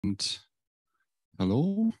And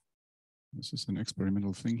hello, this is an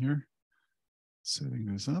experimental thing here. Setting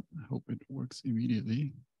this up, I hope it works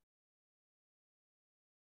immediately.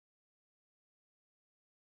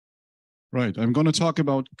 Right, I'm going to talk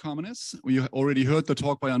about commonness. We already heard the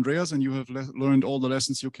talk by Andreas and you have learned all the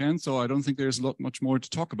lessons you can, so I don't think there's much more to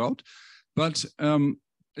talk about. But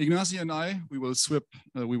Ignacy and I, we will swap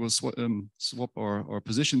our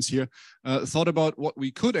positions here, thought about what we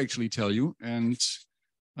could actually tell you, and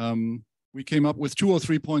we came up with 2 or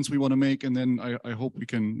 3 points we want to make, and then I hope we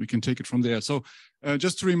can take it from there. So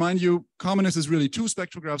just to remind you, commonness is really 2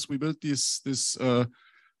 spectrographs. We built this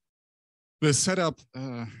setup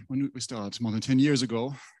when we started more than 10 years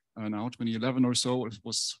ago. Now 2011 or so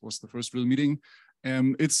was the first real meeting.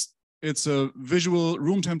 It's a visual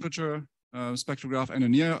room temperature spectrograph and a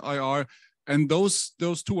near IR. And those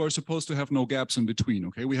 2 are supposed to have no gaps in between,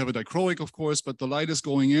 okay? We have a dichroic, of course, but the light is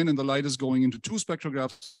going in and the light is going into 2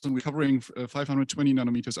 spectrographs, and we're covering 520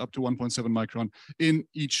 nanometers up to 1.7 micron in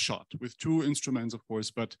each shot with 2 instruments, of course.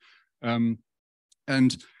 But and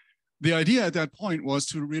the idea at that point was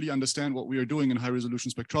to really understand what we are doing in high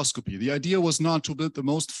resolution spectroscopy. The idea was not to build the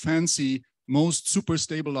most fancy, most super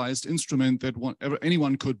stabilized instrument that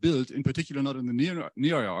anyone could build, in particular not in the near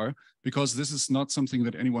IR, because this is not something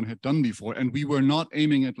that anyone had done before. And we were not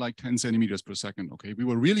aiming at like 10 centimeters per second, okay? We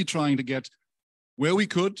were really trying to get where we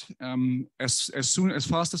could as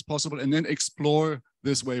fast as possible, and then explore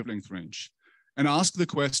this wavelength range and ask the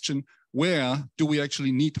question, where do we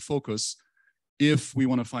actually need to focus if we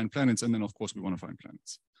want to find planets? And then of course we want to find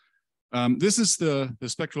planets. This is the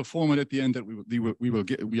spectral format at the end that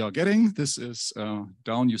we are getting. This is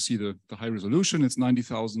down. You see the high resolution. It's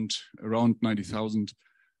 90,000, around 90,000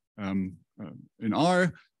 in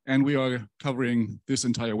R, and we are covering this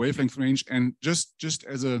entire wavelength range. And just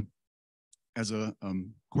as a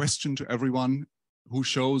question to everyone who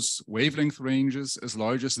shows wavelength ranges as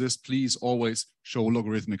large as this, please always show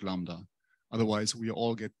logarithmic lambda. Otherwise, we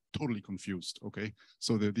all get totally confused, okay?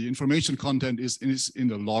 So the information content is in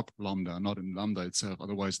the log lambda, not in lambda itself.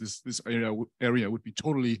 Otherwise, this area would be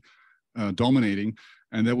totally dominating,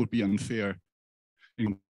 and that would be unfair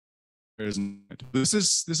in comparison. This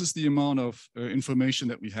is the amount of information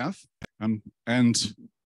that we have, and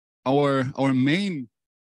our main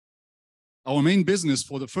business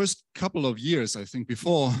for the first couple of years, I think,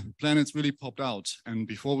 before planets really popped out and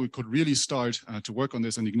before we could really start to work on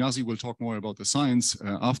this, and Ignacy will talk more about the science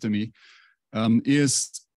after me, is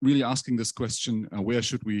really asking this question, where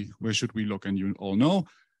should we look? And you all know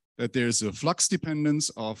that there's a flux dependence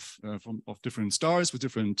of different stars with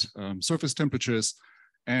different surface temperatures.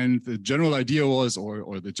 And the general idea was,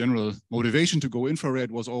 or the general motivation to go infrared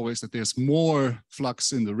was always that there's more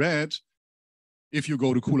flux in the red if you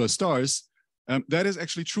go to cooler stars. That is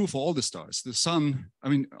actually true for all the stars. The sun, I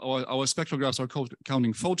mean, our spectrographs are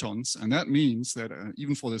counting photons, and that means that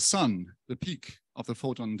even for the sun, the peak of the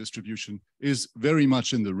photon distribution is very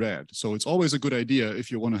much in the red. So it's always a good idea if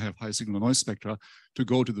you want to have high signal noise spectra to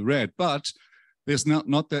go to the red, but there's not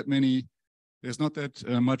that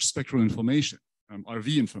much spectral information,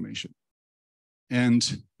 RV information.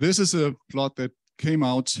 And this is a plot that came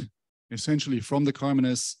out essentially from the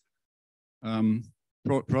commonness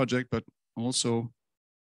project, but also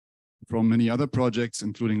from many other projects,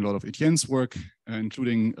 including a lot of Etienne's work,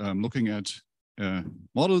 including looking at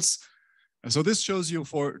models. So this shows you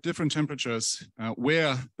for different temperatures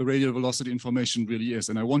where the radial velocity information really is.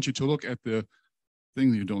 And I want you to look at the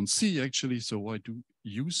thing you don't see actually. So why do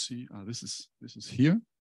you see? This is here.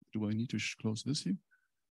 Do I need to close this here?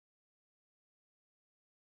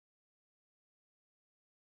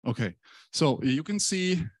 Okay, so you can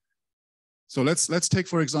see. So let's take,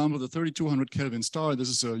 for example, the 3200 Kelvin star. This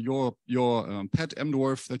is your pet M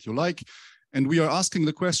dwarf that you like. And we are asking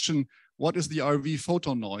the question, what is the RV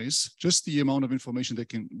photon noise? Just the amount of information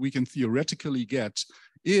that we can theoretically get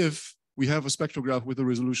if we have a spectrograph with a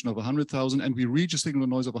resolution of 100,000 and we reach a signal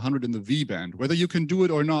noise of 100 in the V band. Whether you can do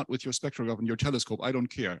it or not with your spectrograph and your telescope, I don't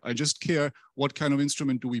care. I just care what kind of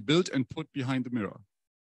instrument do we build and put behind the mirror.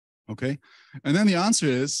 Okay, and then the answer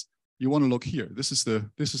is, you want to look here. This is the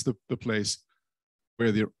place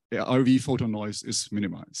where the RV photon noise is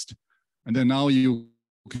minimized. And then now you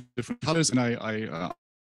get different colors, and I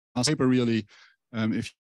asked paper really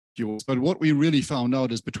if you, but what we really found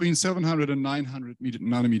out is between 700 and 900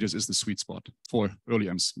 nanometers is the sweet spot for early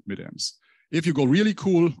amps, mid amps. If you go really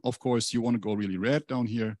cool, of course, you want to go really red down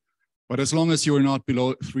here. But as long as you're not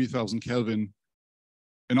below 3000 Kelvin,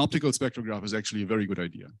 an optical spectrograph is actually a very good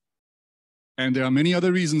idea. And there are many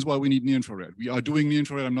other reasons why we need near infrared. We are doing near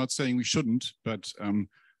infrared. I'm not saying we shouldn't, but I'm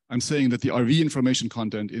saying that the RV information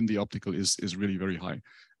content in the optical is really very high.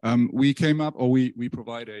 We came up, or we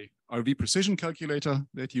provide a RV precision calculator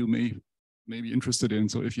that you may be interested in.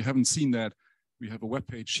 So if you haven't seen that, we have a web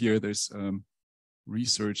page here. There's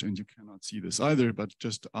research, and you cannot see this either, but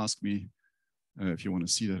just ask me if you want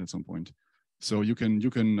to see that at some point. So you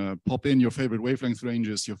can pop in your favorite wavelength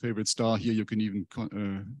ranges, your favorite star here. You can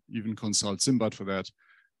even consult SimBat for that,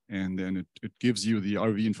 and then it gives you the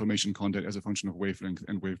RV information content as a function of wavelength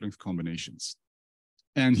and wavelength combinations.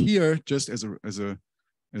 And here, just as an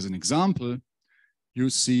example, you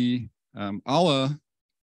see our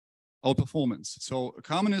performance. So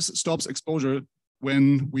Carmenes stops exposure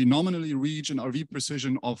when we nominally reach an RV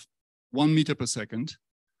precision of 1 meter per second,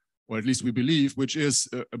 or at least we believe, which is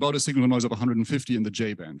about a signal noise of 150 in the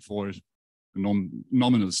J band for a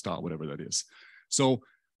nominal star, whatever that is. So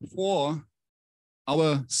for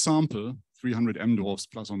our sample, 300 M dwarfs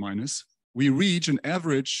plus or minus, we reach an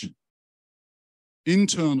average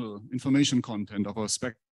internal information content of our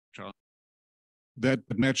spectra that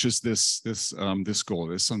matches this goal.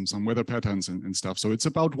 There's some weather patterns and stuff. So it's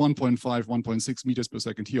about 1.5, 1.6 meters per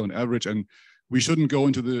second here on average. And we shouldn't go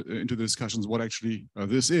into the discussions what actually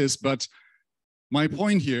this is. But my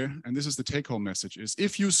point here, and this is the take-home message, is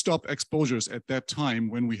if you stop exposures at that time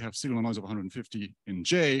when we have signal noise of 150 in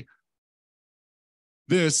J,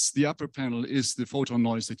 the upper panel is the photon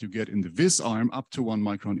noise that you get in the vis arm up to 1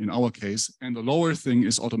 micron in our case, and the lower thing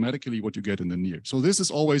is automatically what you get in the near. So this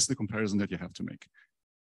is always the comparison that you have to make.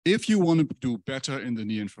 If you want to do better in the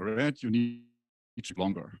near infrared, you need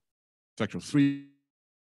longer, factor of 3.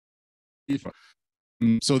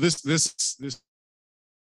 So this is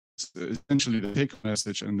essentially the take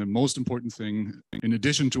message, and the most important thing, in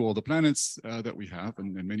addition to all the planets that we have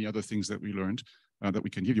and many other things that we learned that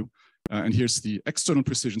we can give you. And here's the external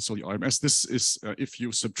precision, so the RMS. This is, if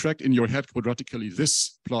you subtract in your head quadratically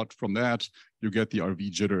this plot from that, you get the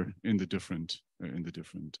RV jitter in the different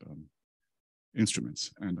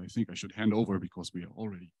instruments. And I think I should hand over because we are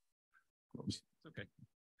already close. Okay.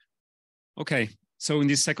 Okay. So in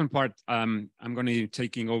this second part, I'm going to be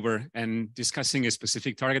taking over and discussing a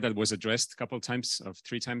specific target that was addressed a couple of times,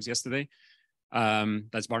 3 times yesterday.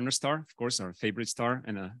 That's Barnard star, of course, our favorite star,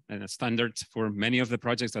 and a standard for many of the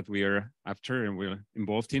projects that we are after and we're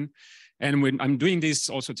involved in. And when I'm doing this,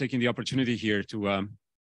 also taking the opportunity here to,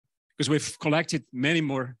 because we've collected many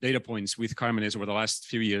more data points with Carmenes over the last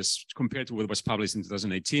few years compared to what was published in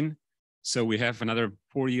 2018. So we have another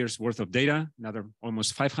 4 years worth of data, another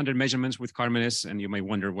almost 500 measurements with Carmenes. And you may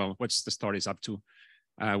wonder, well, what's the star is up to?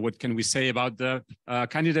 What can we say about the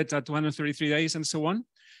candidate at 233 days and so on?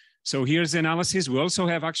 So here's the analysis. We also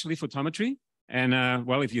have actually photometry. And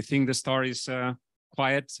well, if you think the star is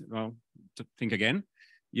quiet, well, think again.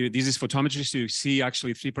 This is photometry, so you see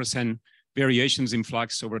actually 3% variations in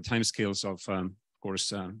flux over timescales of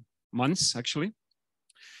course, months actually.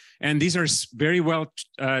 And these are very well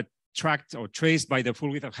tracked or traced by the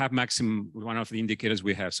full width of half maximum, one of the indicators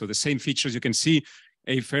we have. So the same features, you can see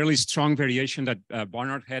a fairly strong variation that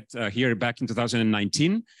Barnard had here back in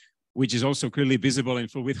 2019, which is also clearly visible in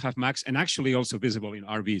full width half max and actually also visible in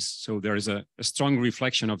RVs. So there is a strong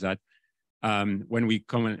reflection of that when we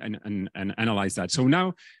come and analyze that. So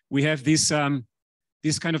now we have this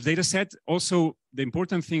this kind of data set. Also, the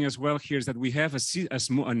important thing as well here is that we have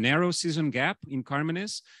a narrow season gap in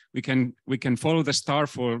Carmenes. We can follow the star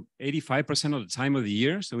for 85% of the time of the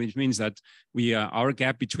year. So it means that our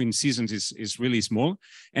gap between seasons is really small.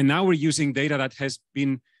 And now we're using data that has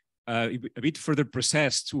been a bit further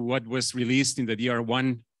processed to what was released in the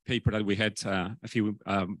DR1 paper that we had a few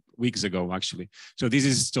weeks ago, actually. So this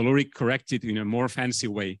is telluric corrected in a more fancy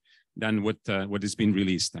way than what has been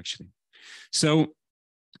released, actually. So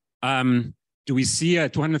do we see a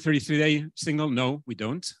 233-day signal? No, we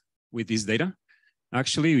don't with this data.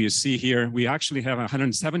 Actually, you see here, we actually have a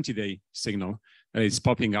 170-day signal that is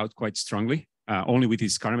popping out quite strongly, only with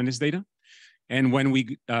this Carmenes data. And when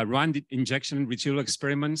we run the injection retrieval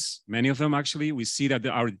experiments, many of them actually, we see that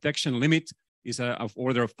our detection limit is of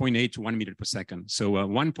order of 0.8 to 1 meter per second. So a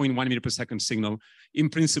 1.1 meter per second signal, in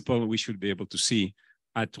principle, we should be able to see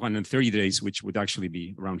at 230 days, which would actually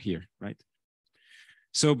be around here, right?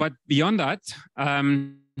 So, but beyond that,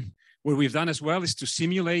 what we've done as well is to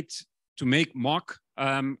simulate, to make mock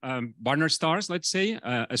Barnard stars, let's say,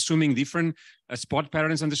 assuming different spot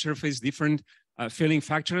patterns on the surface, different filling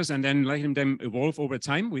factors, and then letting them evolve over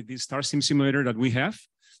time with this star sim simulator that we have,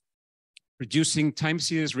 producing time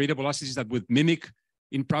series radial velocities that would mimic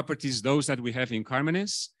in properties those that we have in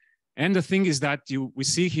Carmenes. And the thing is that we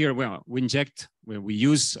see here, well, we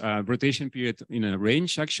use rotation period in a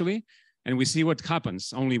range actually, and we see what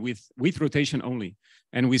happens only with rotation only.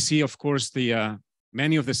 And we see, of course, the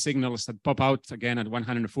many of the signals that pop out again at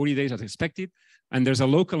 140 days as expected, and there's a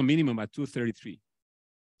local minimum at 233.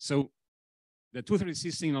 So the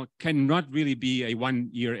 236 signal cannot really be a 1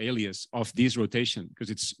 year alias of this rotation because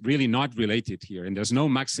it's really not related here, and there's no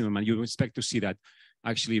maximum, and you would expect to see that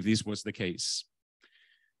actually if this was the case.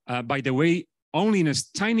 By the way, only in a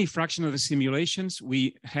tiny fraction of the simulations,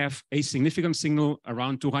 we have a significant signal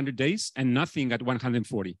around 200 days and nothing at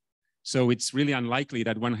 140. So it's really unlikely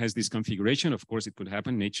that one has this configuration. Of course, it could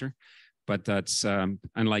happen in nature, but that's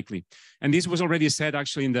unlikely. And this was already said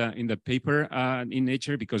actually in the paper in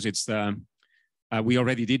Nature, because it's we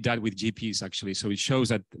already did that with GPs actually. So it shows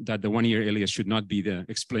that the 1 year alias should not be the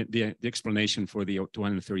explanation for the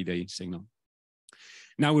 230-day signal.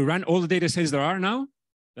 Now we run all the data sets there are now.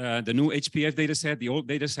 The new HPF data set, the old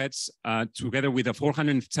data sets, together with the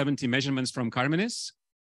 470 measurements from Carmenes.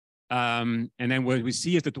 And then what we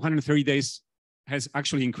see is the 230 days has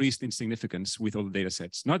actually increased in significance with all the data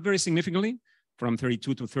sets. Not very significantly, from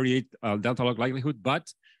 32 to 38 delta log likelihood,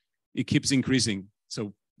 but it keeps increasing.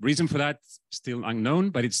 So reason for that, still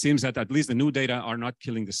unknown, but it seems that at least the new data are not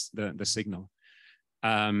killing the signal.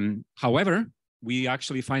 However, we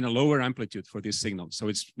actually find a lower amplitude for this signal. So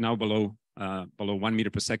it's now below 1 meter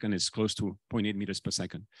per second, is close to 0.8 meters per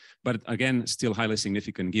second. But again, still highly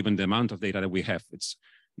significant given the amount of data that we have. It's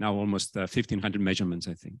now almost 1,500 measurements,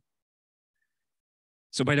 I think.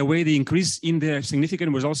 So by the way, the increase in the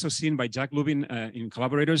significance was also seen by Jack Lubin in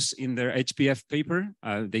collaborators in their HPF paper.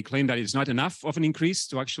 They claim that it's not enough of an increase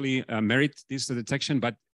to actually merit this detection,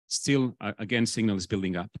 but still, again, signal is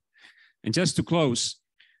building up. And just to close,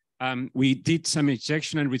 we did some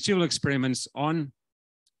injection and retrieval experiments on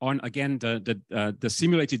again, the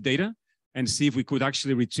simulated data and see if we could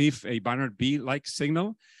actually retrieve a Barnard B-like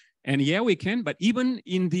signal. And yeah, we can, but even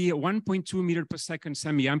in the 1.2 meter per second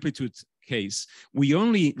semi-amplitude case, we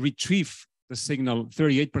only retrieve the signal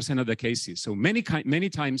 38% of the cases. So many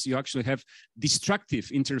times you actually have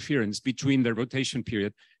destructive interference between the rotation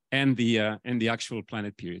period and the actual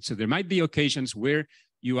planet period. So there might be occasions where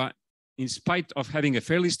you are, in spite of having a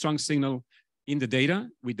fairly strong signal in the data,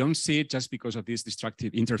 we don't see it just because of this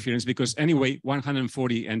destructive interference, because anyway,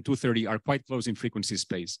 140 and 230 are quite close in frequency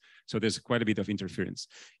space. So there's quite a bit of interference.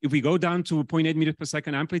 If we go down to 0.8 meters per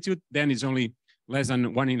second amplitude, then it's only less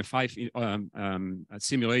than 1 in 5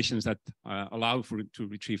 simulations that allow to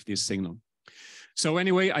retrieve this signal. So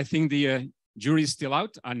anyway, I think the jury is still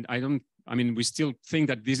out, and we still think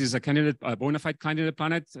that this is a candidate, a bona fide candidate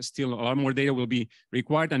planet. Still a lot more data will be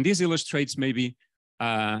required. And this illustrates maybe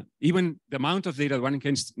even the amount of data one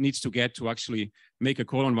needs to get to actually make a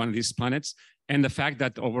call on one of these planets. And the fact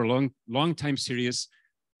that over a long time series,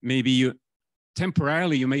 maybe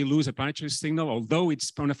temporarily you may lose a planetary signal, although it's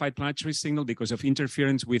bona fide planetary signal because of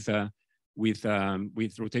interference with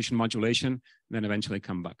rotation modulation, then eventually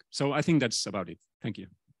come back. So I think that's about it. Thank you.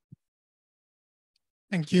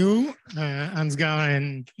 Thank you, Ansgar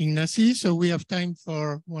and Ignacy. So we have time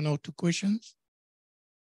for 1 or 2 questions.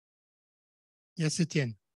 Yes,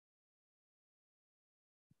 Etienne.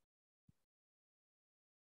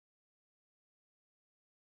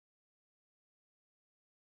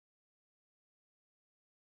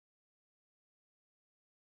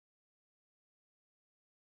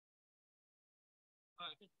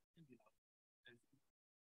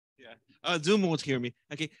 Yeah, Zoom won't hear me.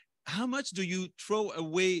 Okay, how much do you throw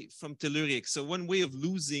away from telluric? So one way of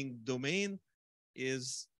losing domain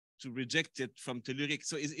is to reject it from telluric.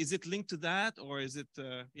 So is it linked to that, or is it,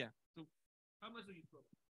 yeah. So how much do you throw?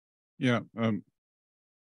 Yeah,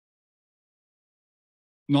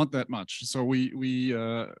 not that much. So we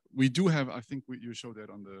do have, I think you showed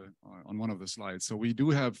that on one of the slides. So we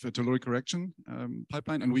do have a telluric correction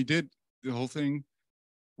pipeline, and we did the whole thing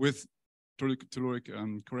with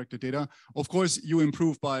telluric corrected data. Of course, you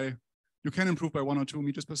can improve by 1 or 2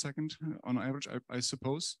 meters per second on average, I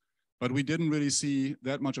suppose. But we didn't really see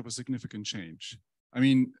that much of a significant change. I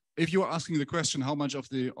mean, if you are asking the question, how much of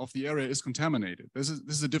the area is contaminated, this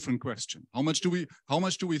is a different question. How much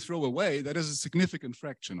do we throw away? That is a significant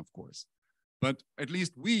fraction, of course. But at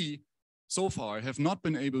least we, so far, have not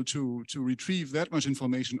been able to retrieve that much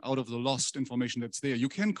information out of the lost information that's there. You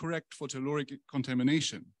can correct for telluric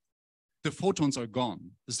contamination. The photons are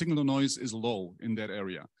gone. The signal to noise is low in that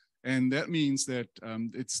area. And that means that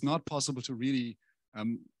it's not possible to really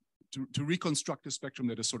to reconstruct a spectrum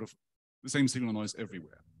that is sort of the same signal noise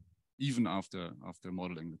everywhere, even after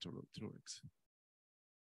modeling the tellurics.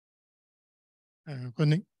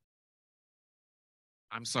 René?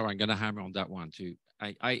 I'm sorry, I'm gonna hammer on that one too.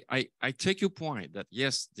 I take your point that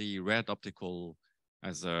yes, the red optical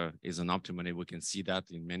is an optimum, and we can see that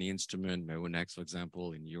in many instruments, Meronex, for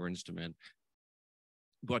example, in your instrument.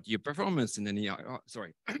 but your performance in an EIR,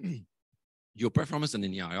 sorry, your performance in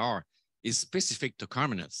an EIR is specific to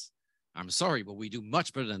Carmenes. I'm sorry, but we do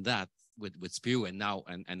much better than that with SPEW and now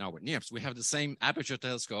with NIRPs. We have the same aperture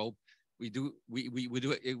telescope. We do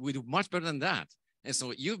much better than that. And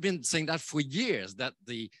so you've been saying that for years, that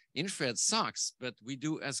the infrared sucks, but we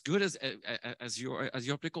do as good as your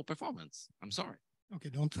optical performance. I'm sorry. Okay,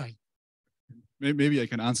 don't try. Maybe I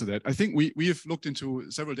can answer that. I think we have looked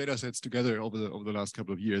into several data sets together over the last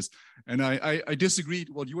couple of years, and I disagree with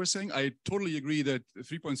what you were saying. I totally agree that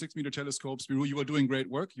 3.6 meter telescopes, you are doing great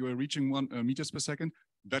work. You are reaching 1 meters per second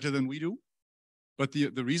better than we do, but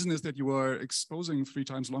the reason is that you are exposing 3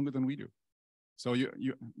 times longer than we do. So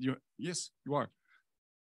yes, you are.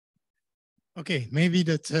 Okay, maybe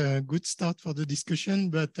that's a good start for the discussion,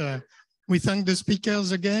 but we thank the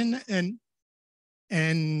speakers again,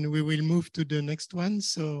 and we will move to the next one.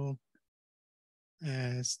 So,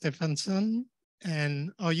 Stephenson,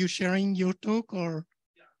 and are you sharing your talk or?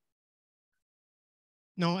 Yeah.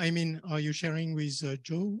 No, I mean, are you sharing with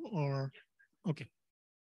Joe or? Okay.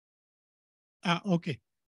 Okay.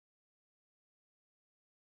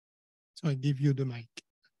 So I give you the mic.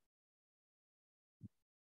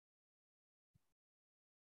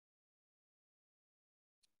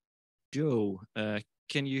 Joe, do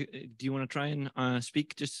you want to try and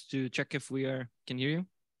speak just to check if we can hear you?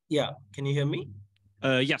 Yeah, can you hear me?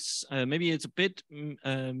 Yes, maybe it's a bit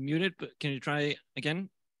muted, but can you try again?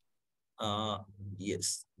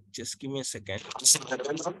 Yes, just give me a second.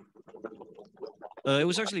 It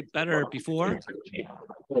was actually better before.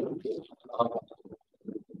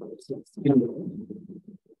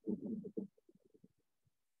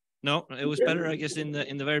 No, it was better, I guess, in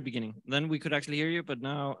the very beginning. Then we could actually hear you, but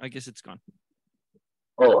now I guess it's gone.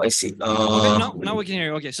 Oh, I see. Okay, now we can hear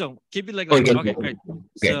you. Okay, so keep it like that. Okay, great.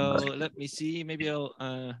 Okay. So let me see. Maybe I'll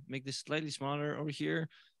make this slightly smaller over here.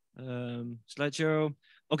 Slideshow.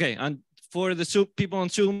 Okay, and for the people on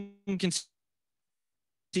Zoom can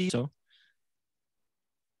see. So.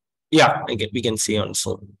 Yeah, we can see on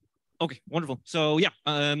Zoom. Okay, wonderful. So yeah,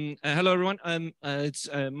 hello everyone. It's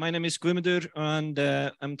my name is Guimadur, and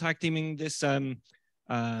I'm tag teaming this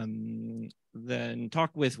then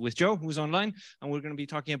talk with Joe, who's online, and we're going to be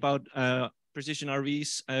talking about precision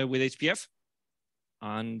RVs with HPF.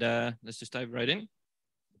 And let's just dive right in.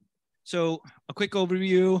 So a quick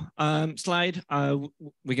overview slide.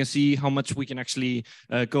 We can see how much we can actually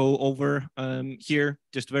go over here.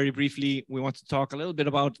 Just very briefly, we want to talk a little bit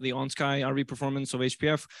about the on-sky RV performance of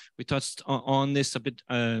HPF. We touched on this a bit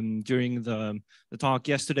during the talk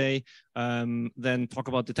yesterday. Then talk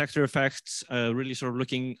about detector effects, really sort of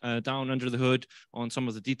looking down under the hood on some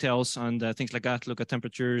of the details and things like that. Look at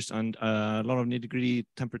temperatures and a lot of nitty-gritty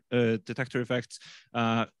detector effects.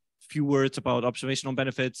 Few words about observational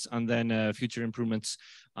benefits, and then future improvements,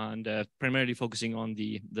 and primarily focusing on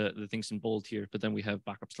the things in bold here, but then we have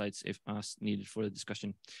backup slides if as needed for the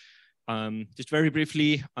discussion. Just very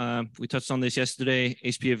briefly, we touched on this yesterday.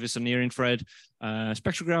 HPF is a near-infrared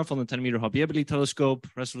spectrograph on the 10-meter Hubble Eberly telescope,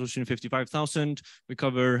 resolution 55,000. We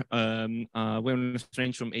cover wavelength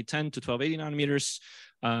range from 810 to 1280 nanometers.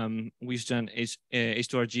 We use an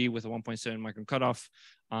H2RG with a 1.7 micron cutoff,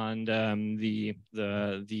 and the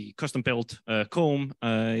custom-built comb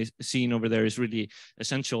seen over there is really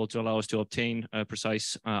essential to allow us to obtain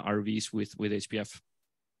precise RVs with HPF.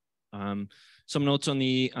 Some notes on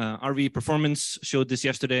the RV performance. Showed this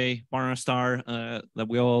yesterday. Barnard star that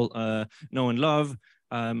we all know and love.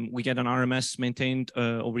 We get an RMS maintained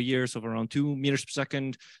over years of around 2 meters per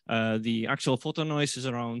second. The actual photon noise is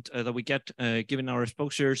around that we get given our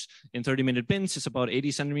exposures in 30-minute bins is about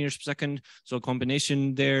 80 centimeters per second. So a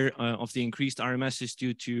combination there of the increased RMS is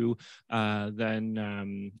due to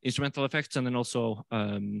then instrumental effects, and then also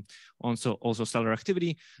stellar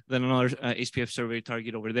activity. Then another HPF survey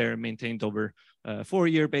target over there maintained over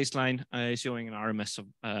 4-year baseline, showing an RMS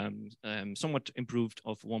of somewhat improved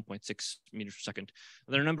of 1.6 meters per second.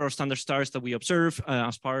 There are a number of standard stars that we observe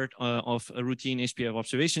as part of routine HPF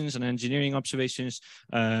observations and engineering observations,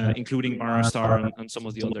 including Barnard star and some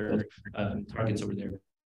of the other targets over there.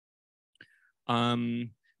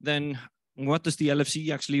 Then what does the LFC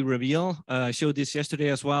actually reveal? I showed this yesterday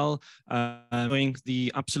as well, showing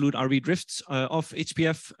the absolute RV drifts of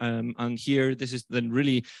HPF. And here, this is then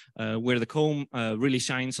really where the comb really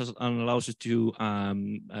shines and allows us to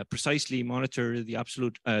precisely monitor the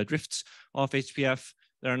absolute drifts of HPF.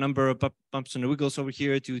 There are a number of bumps and wiggles over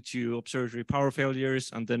here due to observatory power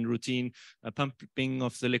failures, and then routine pumping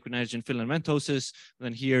of the liquid nitrogen filamentoses.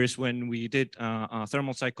 Then here is when we did a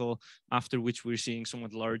thermal cycle, after which we're seeing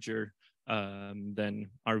somewhat larger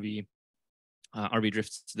than RV RV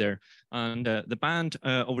drifts there. And the band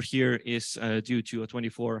over here is due to a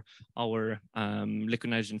 24-hour liquid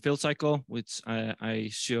nitrogen fill cycle, which I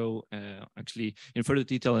show actually in further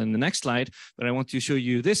detail in the next slide. But I want to show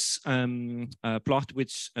you this plot,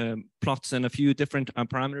 which plots then a few different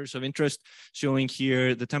parameters of interest, showing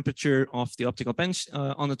here the temperature of the optical bench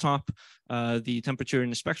on the top, the temperature in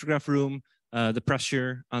the spectrograph room, the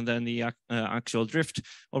pressure, and then the actual drift.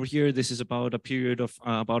 Over here, this is about a period of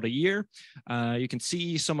about a year. You can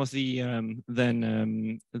see some of the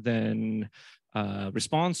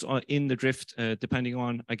response in the drift, depending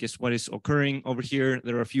on, I guess, what is occurring over here.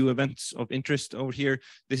 There are a few events of interest over here.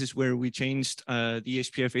 This is where we changed the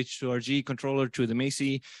HPF H2RG controller to the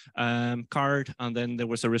Macy card, and then there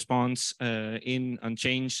was a response in and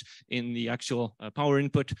change in the actual power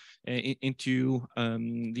input into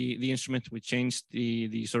the instrument. We changed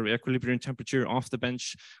the sort of equilibrium temperature of the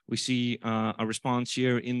bench. We see a response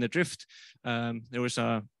here in the drift. There was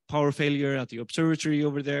a power failure at the observatory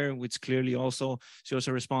over there, which clearly also shows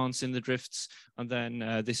a response in the drifts. And then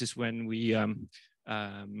this is when we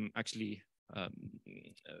actually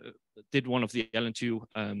did one of the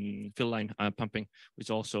LN2 fill line pumping, which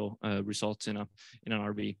also results in an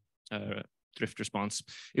RV drift response.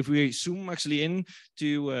 If we zoom actually in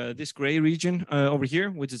to this gray region over here,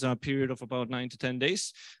 which is a period of about 9 to 10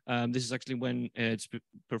 days, this is actually when it's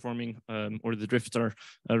performing or the drifts are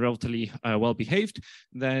relatively well behaved.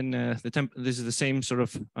 Then this is the same sort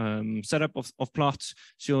of setup of plots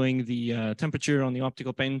showing the temperature on the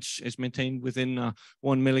optical bench is maintained within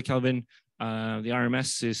 1 millikelvin. The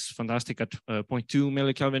RMS is fantastic at 0.2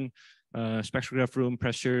 millikelvin. Spectrograph room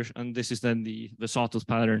pressure, and this is then the sawtooth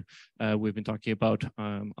pattern we've been talking about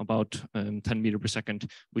 10 meters per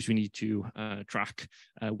second, which we need to track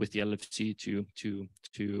with the LFC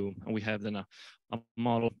and we have then a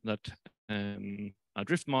model that a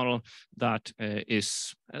drift model that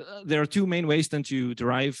is there are two main ways then to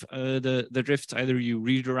derive the drift. Either you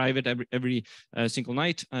rederive it every single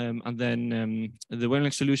night, and then the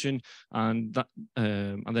wavelength solution, and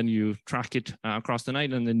then you track it across the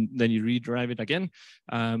night, and then you rederive it again.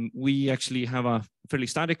 We actually have a fairly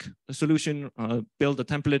static solution, build a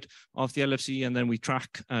template of the LFC, and then we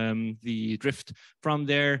track the drift from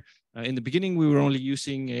there. In the beginning, we were only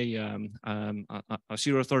using a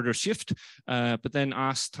 0th order shift, but then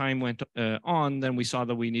as time went on, then we saw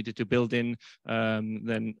that we needed to build in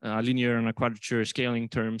then a linear and a quadrature scaling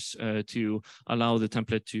terms to allow the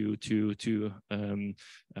template to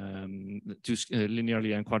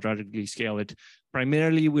linearly and quadratically scale it.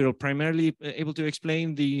 Primarily, we were able to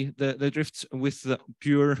explain the drifts with the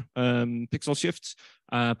pure pixel shifts,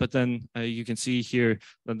 but then you can see here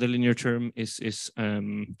that the linear term is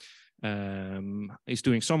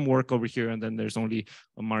doing some work over here, and then there's only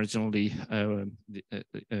a marginally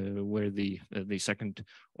where the second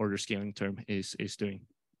order scaling term is doing.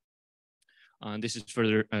 And this is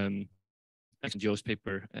further Joe's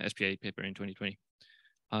paper, SPA paper in 2020.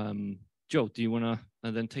 Joe, do you want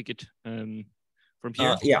to then take it from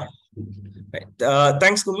here? Yeah. Right.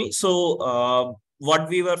 Thanks, Kumi. So what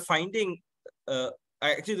we were finding,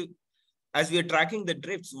 actually, as we are tracking the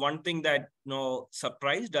drifts, one thing that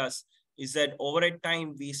surprised us is that over a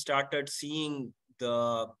time we started seeing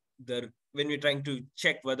when we're trying to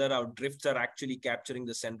check whether our drifts are actually capturing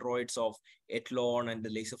the centroids of Etienne and the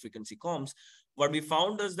laser frequency comms. What we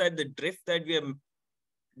found is that the drift that we are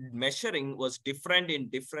measuring was different in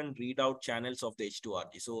different readout channels of the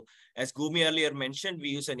H2RG. So as Gumi earlier mentioned, we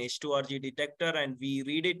use an H2RG detector and we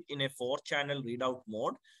read it in a 4-channel readout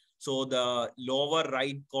mode. So the lower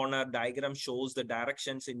right corner diagram shows the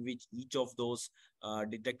directions in which each of those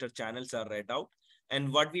detector channels are read out.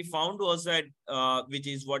 And what we found was that, which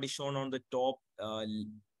is what is shown on the top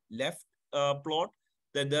left plot,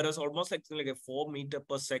 that there is almost like a 4 meters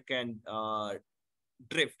per second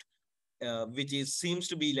drift, which seems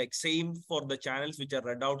to be like same for the channels which are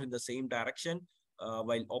read out in the same direction,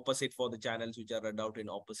 while opposite for the channels which are read out in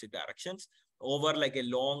opposite directions over like a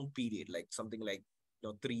long period, like something like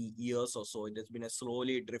 3 years or so. It has been a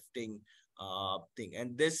slowly drifting thing.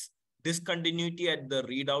 And this discontinuity at the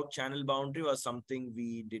readout channel boundary was something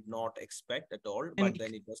we did not expect at all, but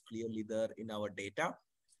then it was clearly there in our data.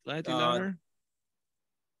 Slightly louder.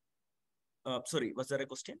 Sorry, was there a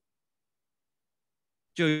question?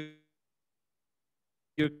 Joe,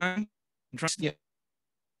 you're trying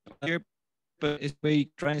here, but is we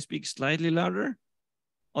trying to speak slightly louder?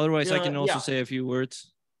 Otherwise, I can also say a few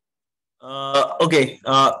words. Okay.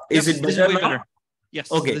 Is it better now? Better.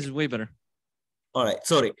 Yes. Okay. This is way better. All right.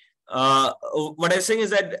 Sorry. What I'm saying is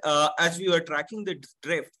that as we were tracking the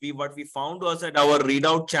drift, what we found was that our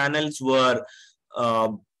readout channels were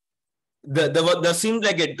there seemed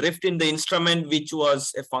like a drift in the instrument, which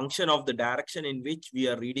was a function of the direction in which we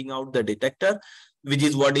are reading out the detector, which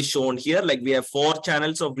is what is shown here. Like we have 4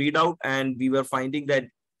 channels of readout, and we were finding that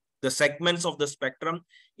the segments of the spectrum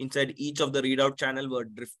inside each of the readout channel were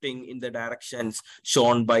drifting in the directions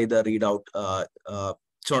shown by the readout,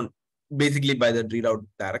 shown basically by the readout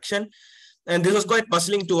direction. And this was quite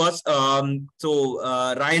puzzling to us.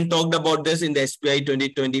 Ryan talked about this in the SPI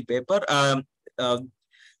 2020 paper.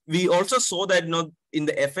 We also saw that in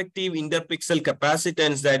the effective interpixel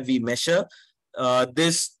capacitance that we measure,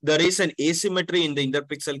 there is an asymmetry in the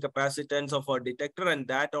interpixel capacitance of our detector, and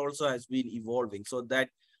that also has been evolving. So that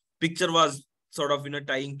picture was sort of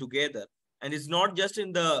tying together, and it's not just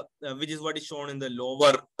in the which is what is shown in the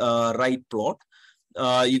lower right plot.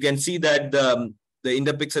 You can see that the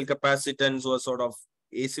interpixel capacitance was sort of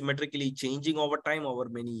asymmetrically changing over time, over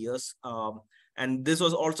many years. And this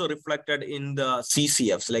was also reflected in the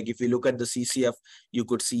CCFs. Like if you look at the CCF, you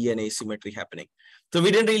could see an asymmetry happening. So we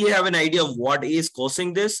didn't really have an idea of what is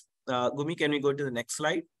causing this. Gumi, can we go to the next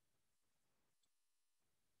slide?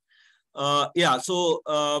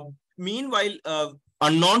 Meanwhile,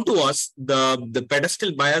 unknown to us, the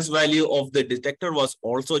pedestal bias value of the detector was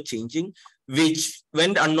also changing, which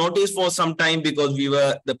went unnoticed for some time because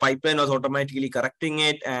the pipeline was automatically correcting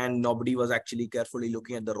it, and nobody was actually carefully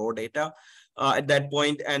looking at the raw data at that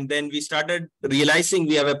point. And then we started realizing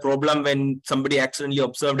we have a problem when somebody accidentally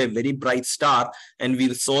observed a very bright star, and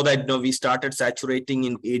we saw that we started saturating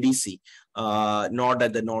in ADC, not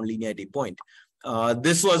at the non-linearity point.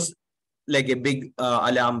 This was like a big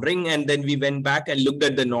alarm ring. And then we went back and looked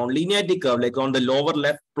at the non-linearity curve. Like on the lower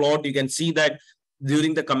left plot, you can see that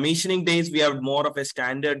during the commissioning days, we have more of a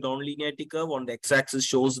standard non-linearity curve. On the x-axis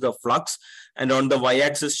shows the flux, and on the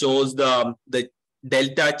y-axis shows the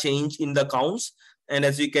delta change in the counts. And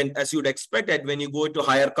as you'd expect, that when you go to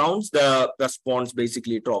higher counts, the response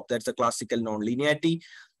basically drop. That's a classical non-linearity.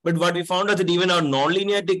 But what we found is that even our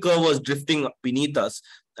non-linearity curve was drifting beneath us.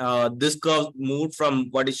 This curve moved from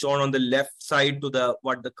what is shown on the left side to the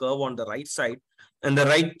curve on the right side. And the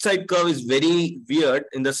right side curve is very weird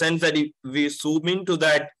in the sense that if we zoom into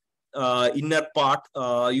that inner part,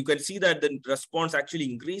 you can see that the response actually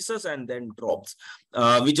increases and then drops,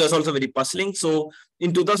 which was also very puzzling. So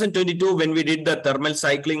in 2022, when we did the thermal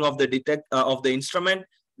cycling of the instrument,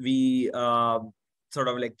 we sort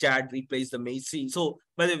of like Chad replaced the Macy. So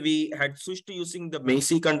whether we had switched to using the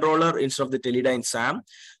Macy controller instead of the Teledyne SAM,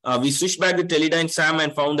 we switched back to Teledyne SAM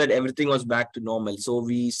and found that everything was back to normal. So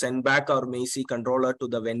we sent back our Macy controller to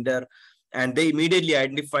the vendor, and they immediately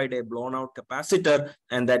identified a blown out capacitor,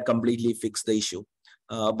 and that completely fixed the issue.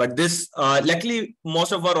 But this, luckily,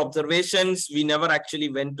 most of our observations, we never actually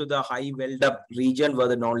went to the high weld up region where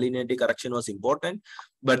the nonlinearity correction was important.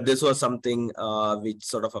 But this was something which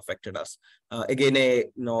sort of affected us. Again, a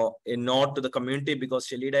nod to the community, because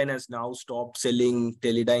Teledyne has now stopped selling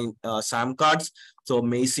Teledyne SAM cards. So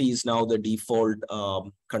Macy is now the default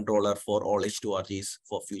controller for all H2RGs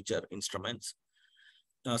for future instruments.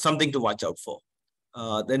 Something to watch out for.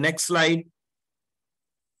 The next slide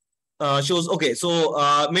shows, okay,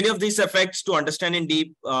 so many of these effects to understand in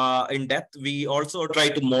depth, we also try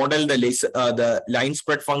to model the line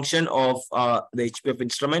spread function of the HPF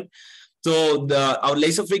instrument. So our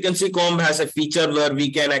laser frequency comb has a feature where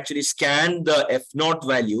we can actually scan the F0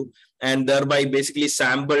 value and thereby basically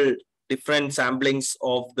sample different samplings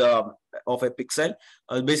of a pixel.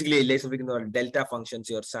 Basically, laser frequency or delta functions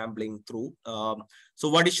you're sampling through. So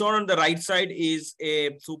what is shown on the right side is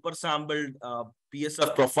a super sampled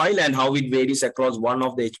PSF profile and how it varies across one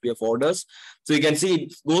of the HPF orders. So you can see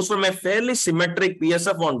it goes from a fairly symmetric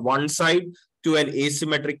PSF on one side to an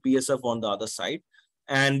asymmetric PSF on the other side.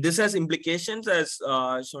 And this has implications as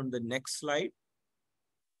shown in the next slide.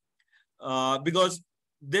 Because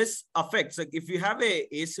this affects, like if you have a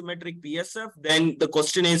asymmetric PSF, then the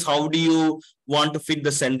question is, how do you want to fit the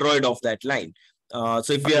centroid of that line? So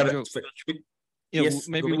if you are... Yeah, yes,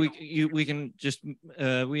 maybe we can just,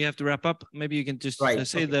 we have to wrap up. Maybe you can just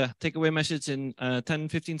say the takeaway message in 10,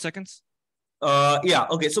 15 seconds. Yeah,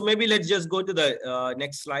 okay. So maybe let's just go to the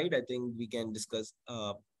next slide. I think we can discuss.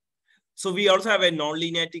 So we also have a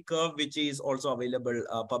non-linearity curve, which is also available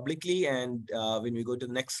publicly. And when we go to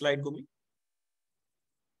the next slide, Gumi.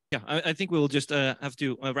 Yeah, I think we'll just have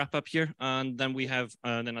to wrap up here, and then we have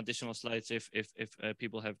then additional slides if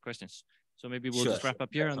people have questions. So maybe we'll just wrap up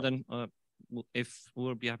here, and then if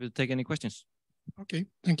we'll be happy to take any questions. Okay,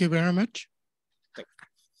 thank you very much.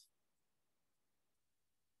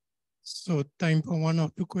 So time for 1 or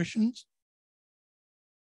 2 questions.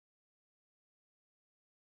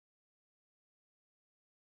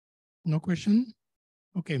 No question?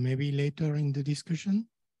 Okay, maybe later in the discussion.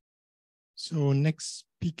 So next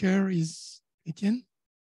speaker is Etienne.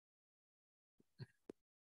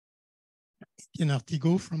 Etienne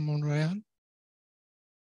Artigau from Montreal.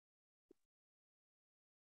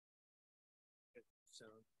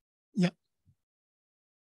 Yeah.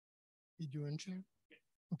 Did you unshare?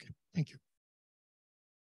 Okay, thank you.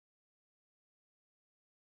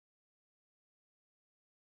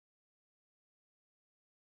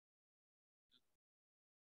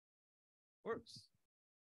 Works.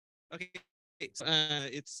 Okay, it's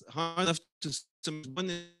hard enough to sum one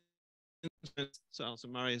instrument. So I'll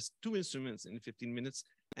summarize 2 instruments in 15 minutes.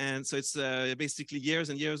 And so it's basically years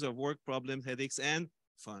and years of work, problems, headaches, and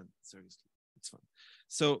fun. Seriously, it's fun.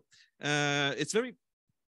 So it's very,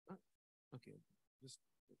 okay.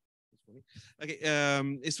 Okay,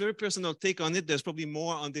 it's very personal take on it. There's probably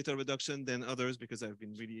more on data reduction than others because I've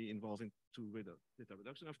been really involved in data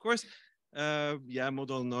reduction, of course. Yeah,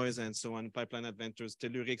 modal noise and so on, pipeline adventures,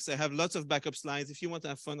 tellurics. I have lots of backup slides. If you want to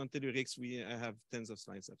have fun on tellurics, I have tens of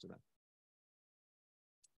slides after that.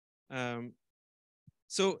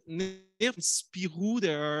 So near Spirou,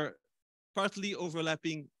 there are partly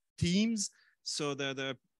overlapping teams. So there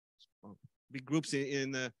are big groups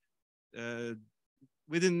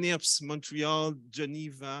within NIRPS, Montreal,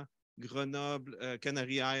 Geneva, Grenoble,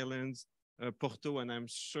 Canary Islands, Porto, and I'm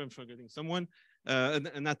sure I'm forgetting someone,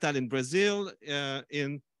 Natal in Brazil.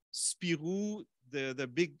 In Spirou, the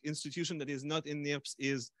big institution that is not in NIRPS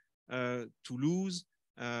is Toulouse.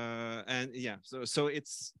 And yeah, so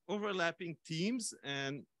it's overlapping teams,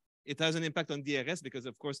 and it has an impact on DRS because,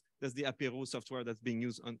 of course, there's the Apéro software that's being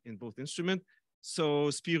used in both instruments. So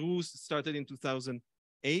Spirou started in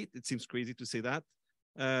 2008. It seems crazy to say that.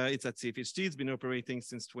 It's at CFHT. It's been operating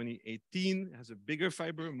since 2018. It has a bigger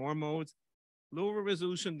fiber, more modes, lower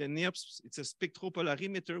resolution than NIRPS. It's a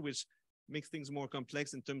spectropolarimeter, which makes things more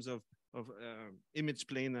complex in terms of image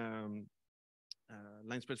plane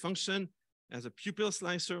line spread function. It has a pupil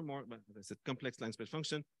slicer, more, but as I said, complex line spread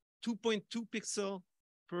function. 2.2 pixel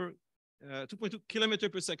per 2.2 kilometer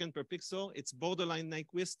per second per pixel. It's borderline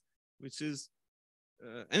Nyquist, which is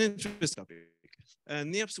an interesting topic.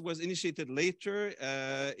 NIRPS was initiated later.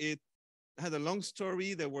 It had a long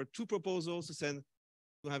story. There were 2 proposals to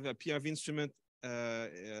have a PRV instrument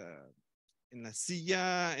in La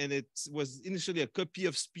Silla, and it was initially a copy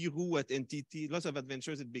of Spirou at NTT. Lots of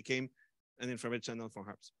adventures. It became an infrared channel for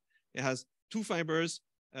HARPS. It has 2 fibers,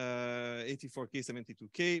 84K,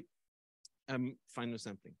 72K, finer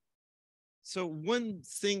sampling. So one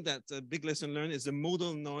thing that a big lesson learned is the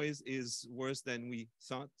modal noise is worse than we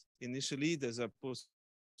thought initially. There's a poster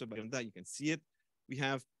on that, you can see it. We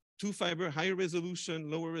have 2 fiber, higher resolution,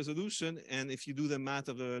 lower resolution. And if you do the math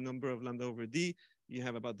of the number of lambda over D, you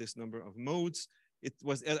have about this number of modes. It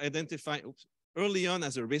was identified early on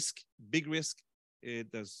as a risk, big risk.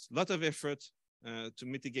 There's a lot of effort to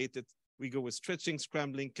mitigate it. We go with stretching,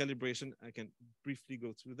 scrambling, calibration. I can briefly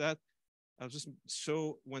go through that. I'll just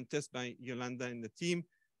show one test by Yolanda and the team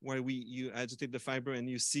where you agitate the fiber and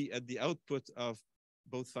you see at the output of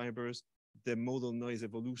both fibers the modal noise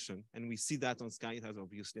evolution. And we see that on Sky. It has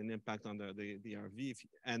obviously an impact on the RV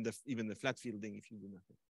and even the flat fielding if you do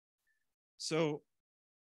nothing. So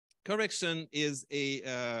correction is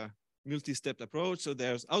a multi-step approach. So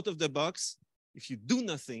there's out of the box. If you do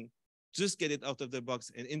nothing, just get it out of the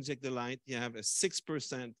box and inject the light. You have a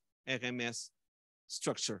 6% RMS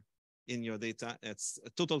structure in your data. That's a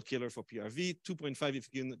total killer for PRV. 2.5 if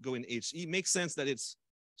you go in HE. Makes sense that it's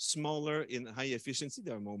smaller in high efficiency.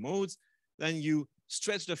 There are more modes. Then you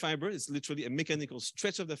stretch the fiber. It's literally a mechanical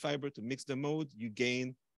stretch of the fiber to mix the mode. You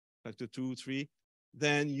gain factor 2, 3.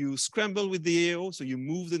 Then you scramble with the AO. So you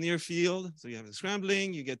move the near field. So you have the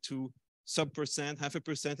scrambling. You get to sub%,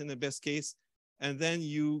 0.5% in the best case. And then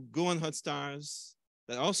you go on hot stars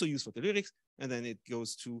that are also used for tellurics. And then it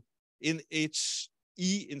goes to in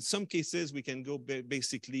HE. In some cases, we can go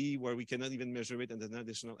basically where we cannot even measure it and an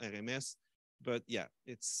additional RMS. But yeah,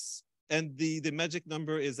 and the magic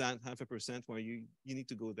number is at 0.5% where you need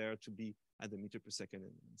to go there to be at the meter per second.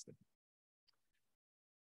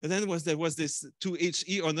 And then there was this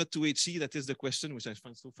 2HE or not 2HE. That is the question, which I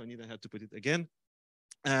found so funny that I had to put it again.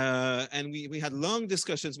 And we had long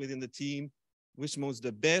discussions within the team. Which mode's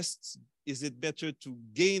the best? Is it better to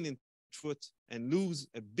gain in foot and lose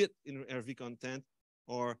a bit in RV content,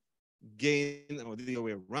 or gain or the other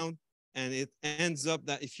way around? And it ends up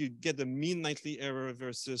that if you get the mean nightly error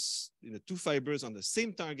versus 2 fibers on the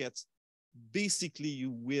same targets, basically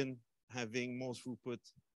you win having more throughput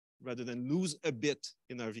rather than lose a bit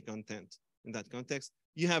in RV content. in that context.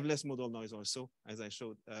 You have less modal noise also, as I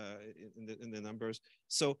showed in the numbers.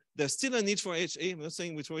 So there's still a need for HA. I'm not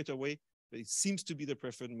saying we throw it away, but it seems to be the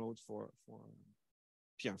preferred mode for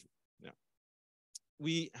PRV. Yeah.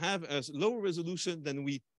 We have a lower resolution than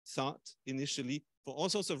we thought initially for all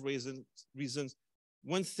sorts of reasons.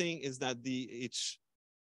 One thing is that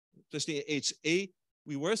especially HA,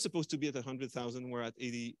 we were supposed to be at 100,000, we're at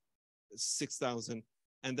 86,000.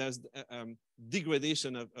 And there's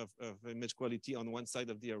degradation of image quality on one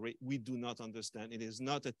side of the array. We do not understand. It is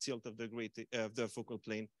not a tilt of the focal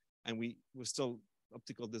plane, and we're still,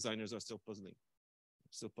 optical designers are still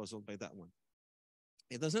puzzled by that one.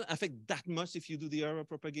 It doesn't affect that much if you do the error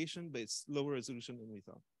propagation, but it's lower resolution than we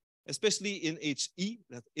thought. Especially in HE,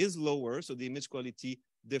 that is lower, so the image quality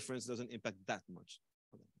difference doesn't impact that much.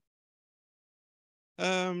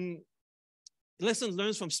 Lessons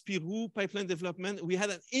learned from Spirou pipeline development. We had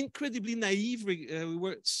an incredibly naive, we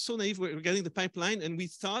were so naive regarding the pipeline, and we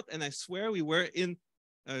thought, and I swear we were in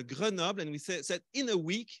Grenoble, and we said in a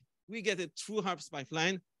week, we get it through HARPS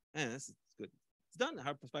pipeline, and that's good. It's done,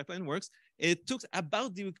 HARPS pipeline works. It took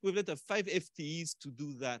about the equivalent of 5 FTEs to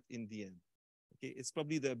do that in the end. Okay, it's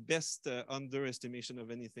probably the best underestimation of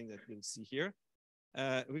anything that you'll see here.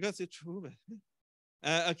 We got it through,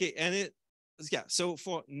 okay, and so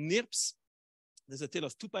for NIRPS, there's a tale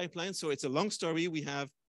of 2 pipelines. So it's a long story. We have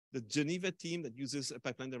the Geneva team that uses a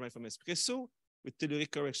pipeline derived from Espresso. With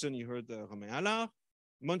telluric correction, you heard Romain Allard.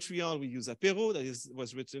 Montreal, we use Apero. That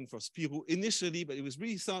was written for Spirou initially, but it was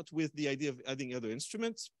really thought with the idea of adding other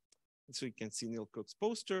instruments. And so you can see Neil Cook's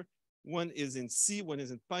poster. One is in C, one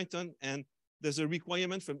is in Python. And there's a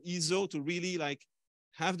requirement from ISO to really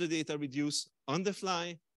have the data reduced on the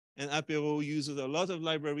fly. And Apero uses a lot of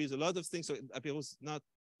libraries, a lot of things. So Apero is not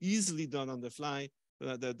easily done on the fly,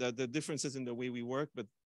 the differences in the way we work, but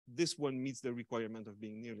this one meets the requirement of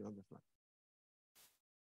being nearly on the fly.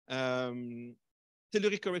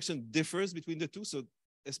 Telluric correction differs between the two. So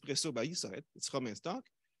Espresso, you saw it, it's Romain's talk.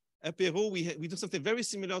 Apero, we do something very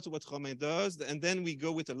similar to what Romain does, and then we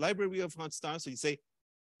go with a library of hot stars. So you say,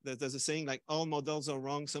 there's a saying like all models are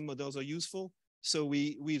wrong, some models are useful. So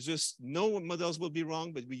we just know models will be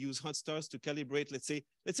wrong, but we use hot stars to calibrate. Let's say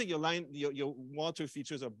your water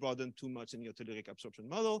features are broadened too much in your telluric absorption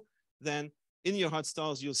model. Then in your hot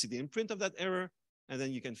stars, you'll see the imprint of that error, and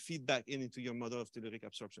then you can feed back into your model of telluric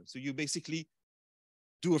absorption. So you basically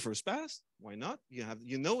do a first pass. Why not?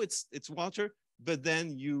 You know it's water, but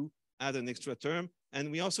then you add an extra term. And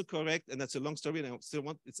we also correct, and that's a long story, and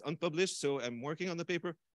it's unpublished, so I'm working on the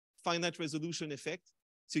paper, finite resolution effect.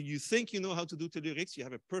 So you think you know how to do tellurics, you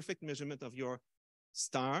have a perfect measurement of your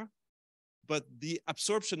star, but the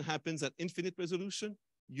absorption happens at infinite resolution.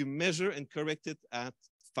 You measure and correct it at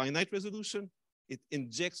finite resolution. It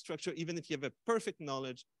injects structure, even if you have a perfect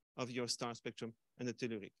knowledge of your star spectrum and the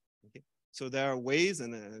telluric. Okay? So there are ways,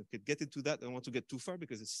 and I could get into that. I don't want to get too far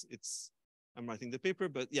because I'm writing the paper,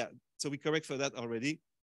 but yeah, so we correct for that already.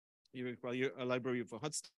 You require a library for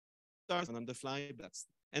hot stars and on the fly,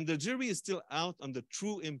 and the jury is still out on the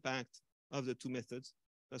true impact of the 2 methods.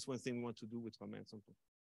 That's one thing we want to do with Romain.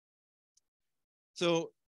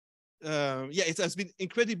 So yeah, it has been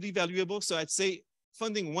incredibly valuable. So I'd say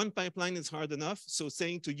funding 1 pipeline is hard enough. So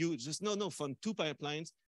saying to you, just no, fund 2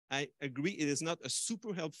 pipelines. I agree, it is not a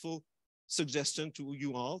super helpful suggestion to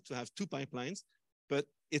you all to have 2 pipelines, but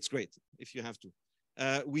it's great if you have to.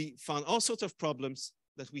 We found all sorts of problems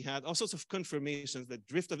that we had, all sorts of confirmations. That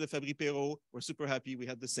drift of the Fabry-Perot, we're super happy we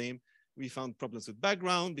had the same. We found problems with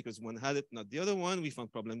background because one had it, not the other one. We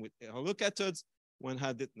found problem with holocathodes, one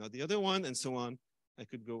had it, not the other one, and so on. I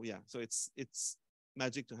could go, yeah. So it's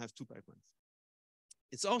magic to have 2 pipelines.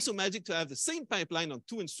 It's also magic to have the same pipeline on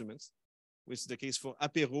 2 instruments, which is the case for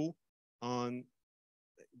Apero on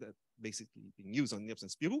that basically being used on NIRPS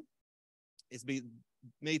and Spirou. It's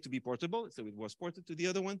made to be portable, so it was ported to the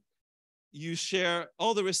other one. You share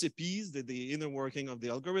all the recipes, the inner working of the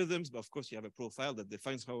algorithms, but of course you have a profile that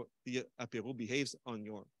defines how the Apero behaves on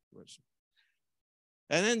your version.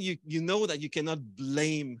 And then you know that you cannot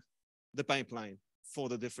blame the pipeline for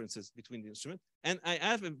the differences between the instruments. And I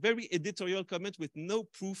have a very editorial comment with no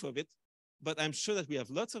proof of it, but I'm sure that we have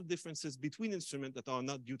lots of differences between instruments that are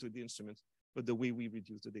not due to the instruments, but the way we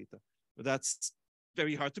reduce the data. But that's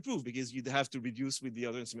very hard to prove because you'd have to reduce with the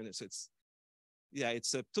other instruments. So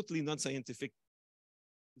it's a totally non-scientific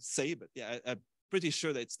say, but yeah, I'm pretty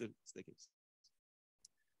sure that it's the case.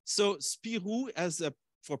 So Spirou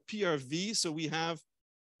for PRV, so we have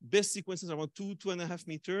best sequences around 2.5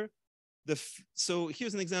 meters. So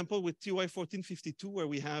here's an example with TY 1452 where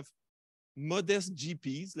we have modest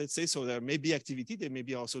GPs, let's say, so there may be activity, there may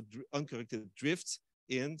be also uncorrected drifts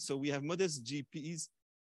in. So we have modest GPs,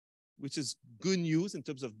 which is good news in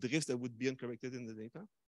terms of drifts that would be uncorrected in the data.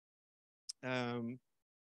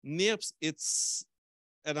 NIRPs, it's,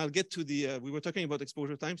 and I'll get to the, we were talking about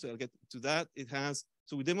exposure time, so I'll get to that. It has,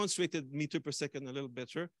 so we demonstrated meter per second a little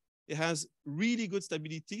better. It has really good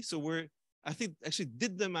stability. So we're, I think actually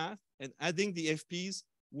did the math, and adding the FPs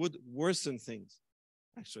would worsen things,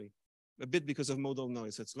 actually, a bit because of modal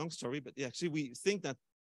noise. It's a long story, but actually we think that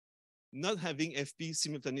not having FP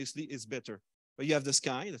simultaneously is better. But you have the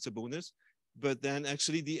sky, that's a bonus. But then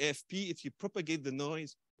actually the FP, if you propagate the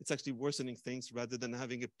noise, it's actually worsening things rather than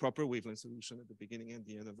having a proper wavelength solution at the beginning and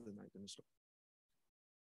the end of the night and so.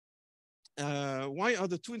 Why are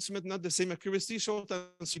the two instruments not the same accuracy? Short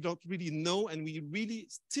answer, you don't really know, and we really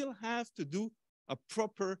still have to do a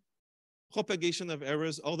proper propagation of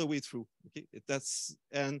errors all the way through. Okay, that's,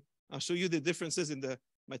 and I'll show you the differences in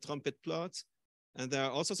my trumpet plots, and there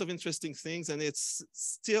are all sorts of interesting things, and it's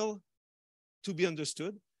still to be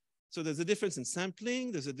understood. So there's a difference in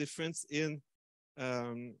sampling. There's a difference in,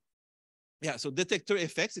 so detector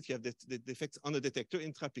effects. If you have the effects on the detector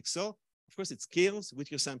intrapixel, of course, it scales with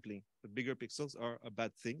your sampling. The bigger pixels are a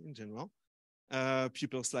bad thing in general.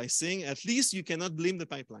 Pupil slicing, at least you cannot blame the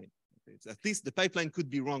pipeline. At least the pipeline could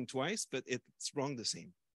be wrong twice, but it's wrong the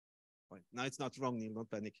same. Right. Now it's not wrong, Neil, don't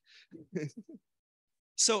panic.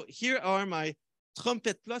 So here are my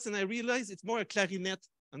trumpet plots, and I realize it's more a clarinet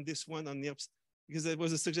on this one on NIRPs, because there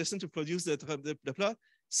was a suggestion to produce the plot.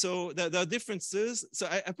 So there are differences. So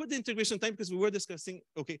I put the integration time because we were discussing,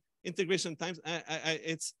 okay, integration times.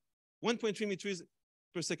 It's 1.3 meters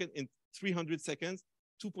per second in 300 seconds,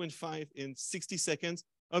 2.5 in 60 seconds.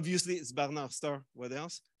 Obviously, it's Barnard star. What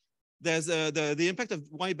else? There's the impact of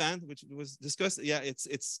Y-band, which was discussed. Yeah,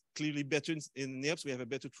 it's clearly better in NIRPs. We have a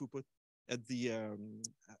better throughput at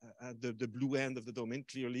the blue end of the domain,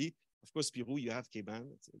 clearly. Of course, Spirou, you have K-band.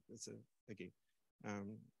 It's a game.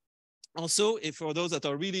 Also, for those that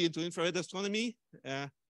are really into infrared astronomy,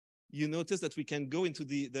 you notice that we can go into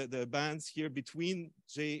the bands here between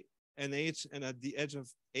J and H and at the edge of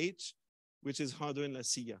H, which is harder in La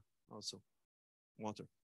Silla also, water.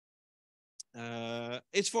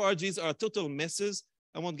 H4RGs are total messes.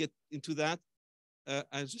 I won't get into that.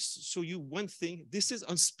 I'll just show you one thing. This is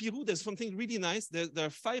on Spirou. There's something really nice. There are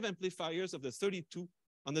 5 amplifiers of the 32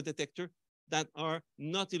 on the detector that are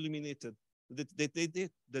not illuminated.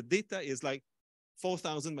 The data is like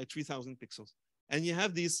 4,000 by 3,000 pixels. And you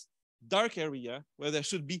have this dark area where there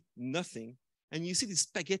should be nothing. And you see these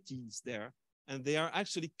spaghettis there. And they are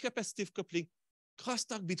actually capacitive coupling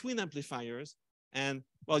crosstalk between amplifiers. And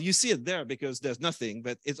well, you see it there because there's nothing,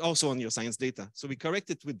 but it's also on your science data. So we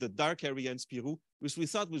corrected with the dark area in Spirou, which we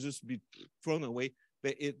thought would just be thrown away,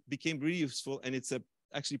 but it became really useful. And it's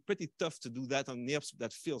actually pretty tough to do that on NIRPs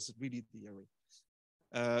that fills really the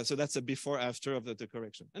array. So that's a before after of the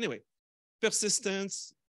correction. Anyway,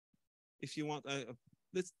 persistence, if you want,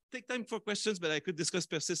 let's take time for questions, but I could discuss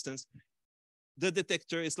persistence. The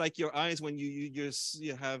detector is like your eyes when you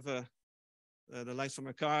have the light from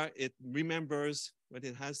a car. It remembers what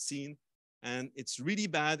it has seen, and it's really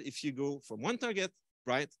bad if you go from one target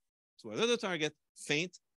bright to another target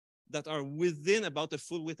faint that are within about a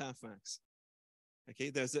full width half max. Okay,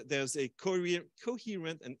 there's a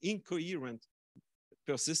coherent and incoherent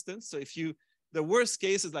persistence. So if the worst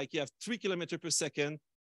case is like you have 3 kilometers per second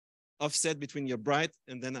offset between your bright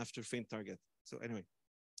and then after faint target. So anyway,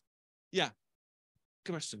 yeah,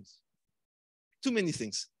 questions. Too many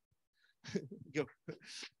things. Go.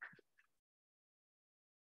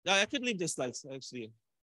 I could leave the slides actually.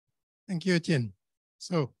 Thank you, Etienne.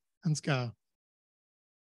 So, Ansgar.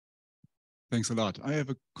 Thanks a lot. I have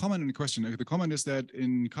a comment and a question. The comment is that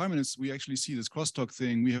in Carmenes, we actually see this crosstalk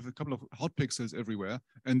thing. We have a couple of hot pixels everywhere,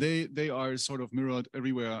 and they are sort of mirrored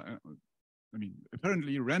everywhere. I mean,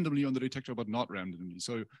 apparently randomly on the detector, but not randomly.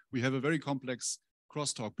 So we have a very complex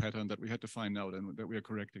crosstalk pattern that we had to find out and that we are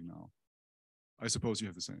correcting now. I suppose you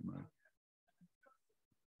have the same, right?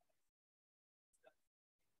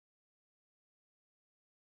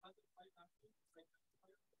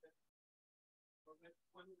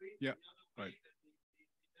 Yeah, right.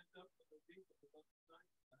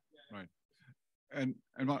 Right. And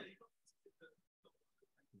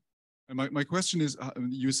my question is,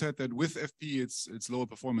 you said that with FP it's lower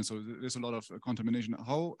performance, so there's a lot of contamination.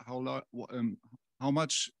 How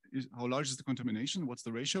large is the contamination? What's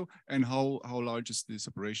the ratio? And how large is the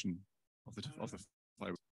separation of the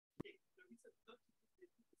fiber?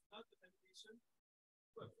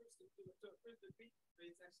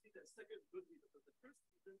 It's actually the second good reason, but the first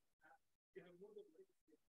reason you have more than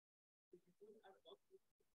if you don't have output,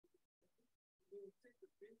 you will take the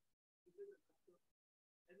bin, you will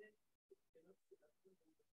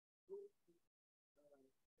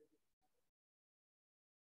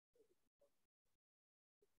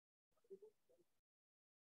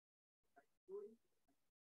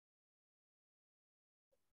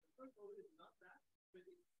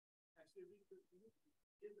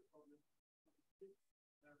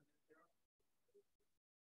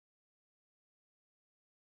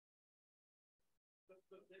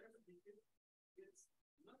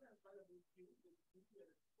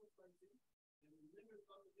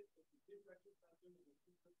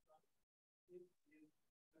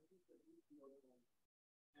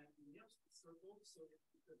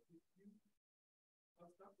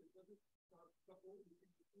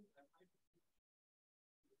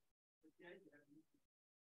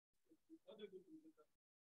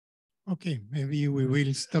Okay, maybe we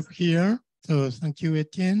will stop here. So thank you,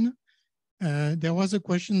 Etienne. There was a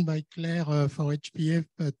question by Claire for HPF,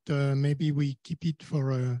 but maybe we keep it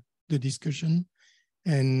for the discussion,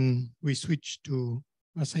 and we switch to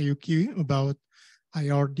Masayuki about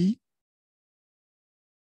IRD.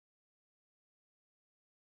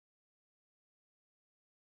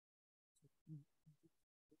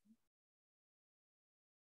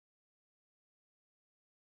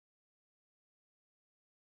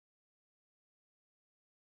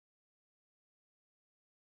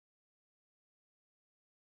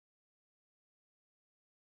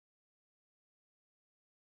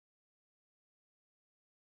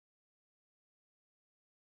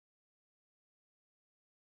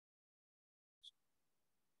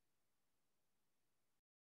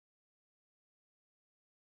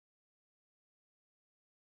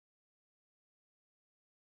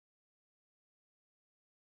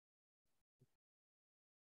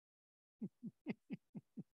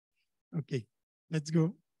 Okay, let's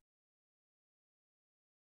go.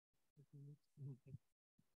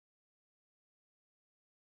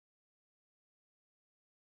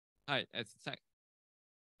 Hi,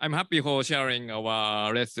 I'm happy for sharing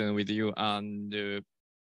our lesson with you, and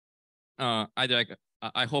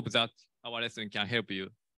I hope that our lesson can help you.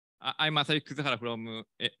 I'm Masayuki Kuzuhara from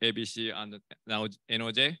ABC and now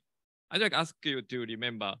NOJ. I'd like to ask you to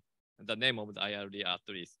remember the name of the IRD at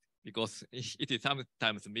least, because it is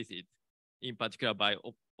sometimes missed, in particular by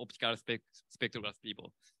optical spectrographs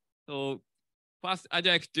people. So first, I'd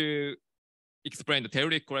like to explain the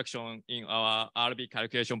telluric correction in our RB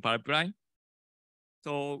calculation pipeline.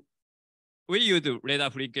 So we use radar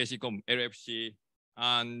frequency LFC,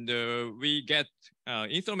 and we get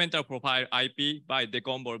instrumental profile IP by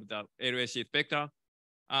deconvolve the LFC spectra,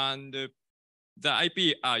 and the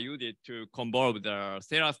IP are used to convolve the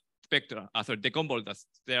stellar spectra, deconvolve the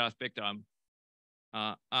stellar spectrum,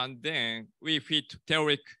 and then we fit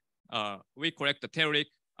telluric, we correct the telluric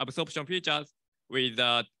absorption features with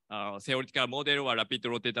the theoretical model or rapid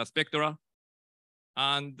rotator spectra,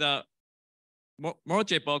 and the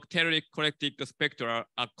multi-epoch telluric corrected spectra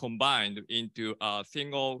are combined into a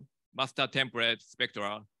single master template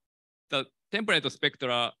spectra. The template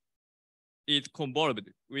spectra is convolved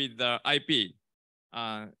with the IP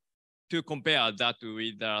to compare that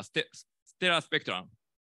with the stellar spectrum,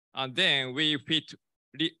 and then we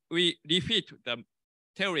refit the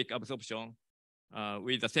telluric absorption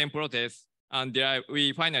with the same process, and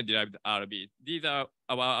we finally derived RB. These are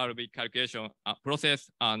our RB calculation process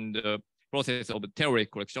and process of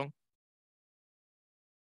telluric correction.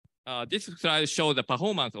 This slide shows the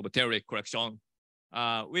performance of telluric correction.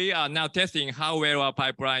 We are now testing how well our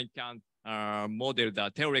pipeline can model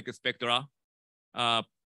the telluric spectra.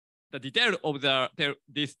 The detail of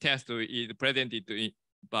this test is presented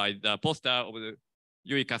by the poster of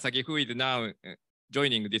Yui Kasagi, who is now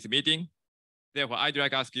joining this meeting. Therefore, I'd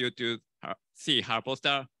like to ask you to see her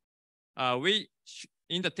poster.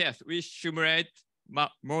 In the test, we simulate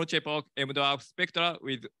multi-epoch M-dwarf spectra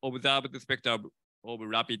with observed spectra of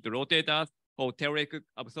rapid rotators for telluric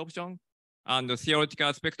absorption and the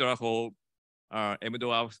theoretical spectra for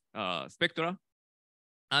M-dwarf spectra.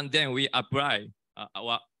 And then we apply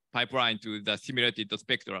our pipeline to the simulated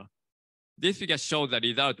spectra. This figure shows the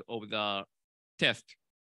result of the test.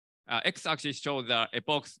 X-axis shows the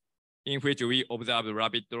epochs in which we observe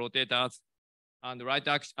rapid rotators, and the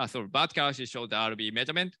vertical axis shows the RB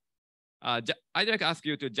measurement. I'd like to ask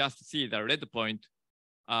you to just see the red point.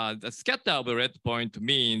 The scatter of the red point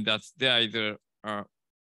means that there is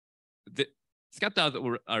the scatter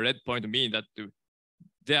of a red point means that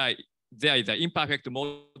there is an imperfect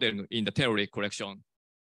model in the telluric correction.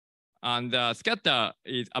 And the scatter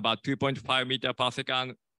is about 2.5 meters per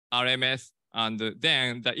second RMS, and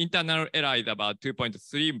then the internal error is about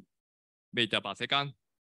 2.3 meters per second.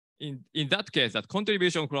 In that case, that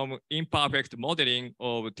contribution from imperfect modeling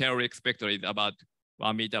of telluric spectra is about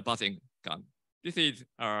 1 meter per second. This is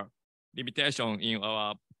a limitation in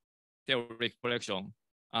our theoretic collection.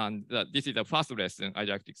 And this is the first lesson I'd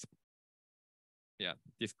like to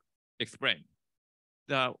explain.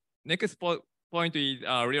 The next point is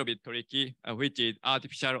a little bit tricky, which is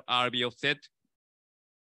artificial RB offset.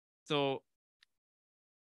 So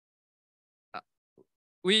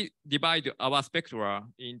we divide our spectra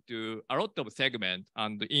into a lot of segments,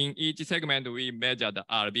 and in each segment we measure the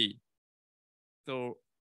RB. So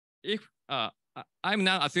if I'm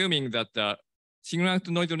now assuming that the signal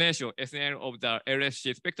to noise ratio SNL of the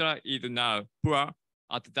LSC spectra is now poor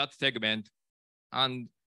at that segment, and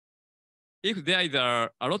if there is a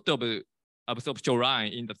lot of absorption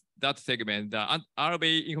line in that segment, the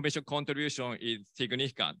RB information contribution is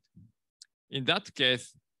significant. In that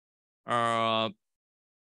case,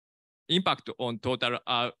 impact on total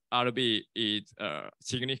RB is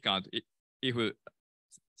significant if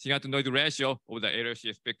signal to noise ratio of the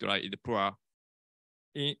LSC spectra is poor.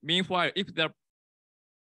 Meanwhile, if the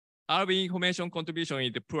RB information contribution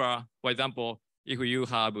is poor, for example, if you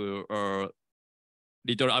have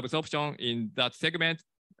little absorption in that segment,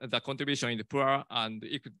 the contribution is poor, and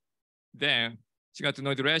if then signal to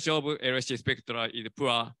noise ratio of LSC spectra is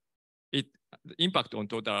poor, the impact on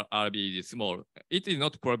total RB is small. It is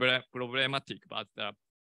not problematic, but the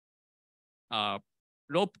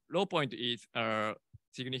low point is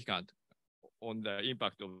significant on the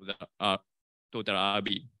impact of the total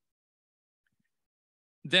RB.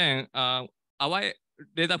 Then our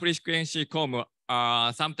data frequency comb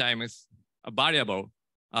are sometimes variable,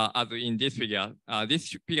 as in this figure.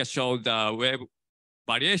 This figure shows the wave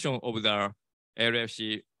variation of the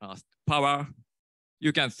LFC power.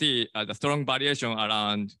 You can see the strong variation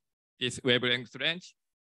around this wavelength range.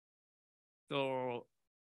 So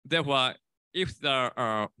therefore, if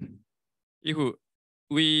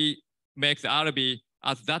we make the RB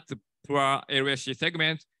as that poor LFC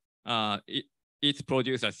segment, it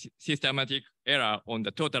produces a systematic error on the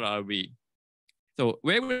total RB. So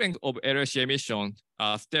wavelength of LFC emissions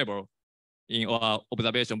are stable in our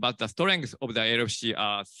observation, but the strength of the LFC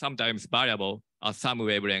are sometimes variable at some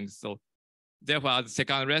wavelengths. So therefore, as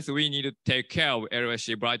second lesson, we need to take care of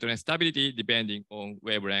LFC brightness stability depending on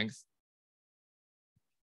wavelengths.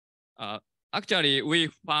 Actually, we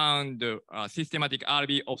found a systematic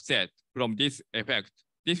RB offset from this effect.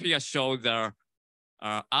 This figure shows the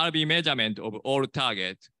RB measurement of all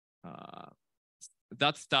targets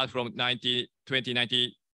that start from 2019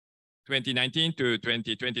 to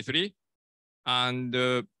 2023. And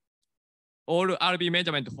all RB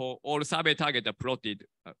measurement for all survey targets are plotted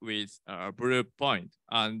with blue point.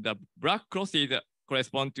 And the black crosses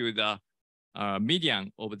correspond to the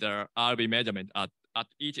median of the RB measurement at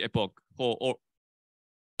each epoch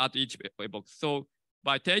at each epoch. So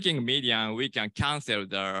by taking median, we can cancel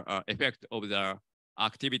the effect of the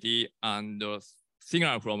activity and the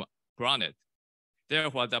signal from planet.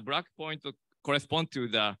 Therefore, the black point correspond to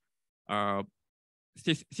the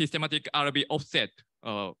systematic RB offset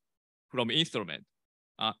from instrument.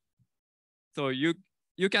 So you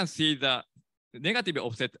can see the negative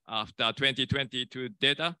offset after 2022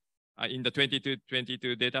 data, in the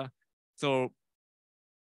 2022 data. So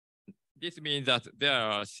this means that there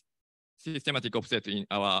are systematic offset in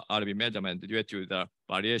our RB measurement due to the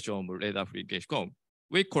variation of radar frequency comb.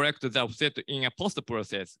 We correct the offset in a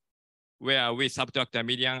post-process where we subtract the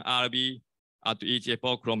median RB at each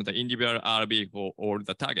epoch from the individual RB for all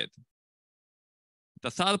the target.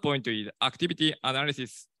 The third point is activity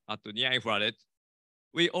analysis at near infrared.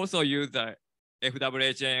 We also use the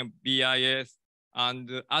FWHM, BIS,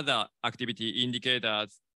 and other activity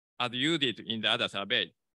indicators as used in the other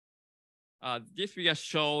survey. This figure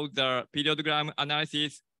shows the periodogram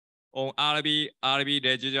analysis on RB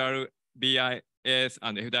residual, BIS,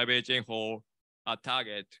 and FWHM for a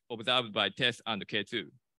target observed by TESS and K2.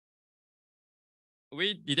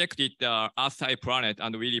 We detected the Earth-type planet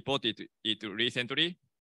and we reported it recently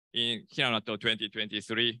in Hinanato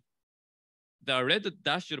 2023. The red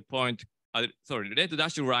dashed point, red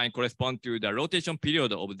dashed line corresponds to the rotation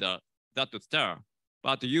period of that star,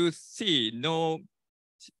 but you see no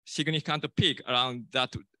significant peak around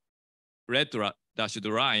that red dashed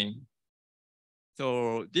line.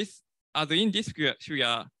 So this, as in this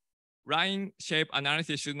figure, line shape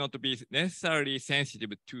analysis should not be necessarily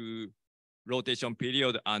sensitive to rotation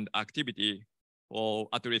period and activity, or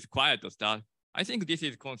at least quiet star. I think this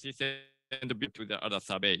is consistent to the other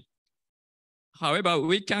survey. However,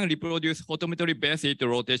 we can reproduce photometry-based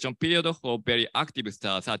rotation period for very active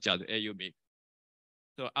stars such as AUMIC.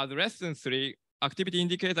 So as lesson 3, activity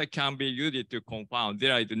indicator can be used to confirm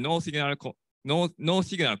there is no signal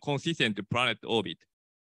consistent to planet orbit.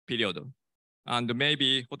 period. And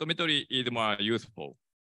maybe photometry is more useful.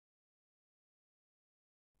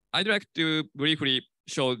 I'd like to briefly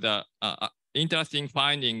show the interesting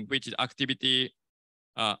finding, which is activity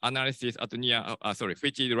analysis at near,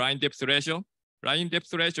 which is line depth ratio. Line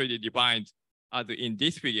depth ratio is defined as in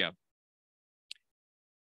this figure.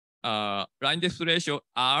 Line depth ratio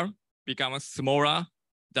R becomes smaller,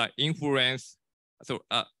 the influence,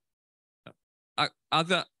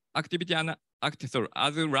 other activity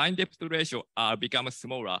other line depth ratio R becomes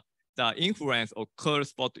smaller, the influence of curl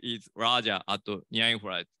spot is larger at near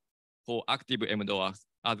infrared for active M doors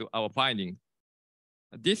as our finding.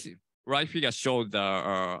 This right figure shows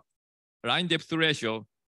the line depth ratio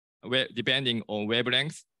depending on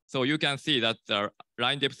wavelength. So you can see that the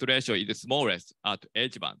line depth ratio is the smallest at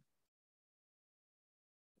H band.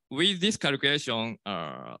 With this calculation,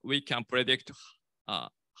 we can predict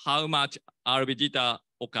how much RB jitter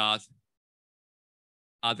occurs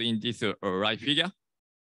as in this right figure.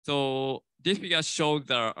 So this figure shows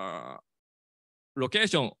the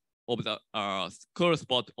location of the curl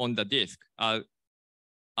spot on the disk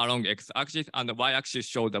along x-axis, and the y-axis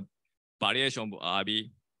shows the variation of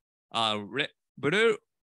RB. Blue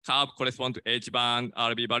curve corresponds to H band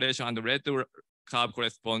RB variation, and red curve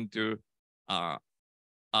corresponds to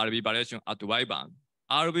RB variation at Y band.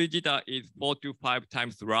 RB jitter is 4 to 5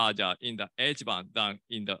 times larger in the H band than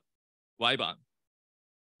in the Y band.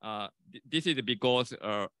 This is because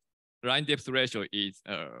line depth ratio is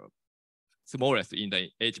smallest in the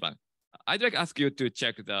H band. I'd like to ask you to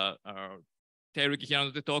check the Teruki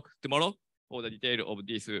Hirano's talk tomorrow for the detail of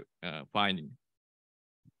this finding.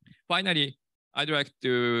 Finally, I'd like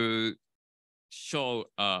to show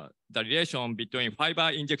the relation between fiber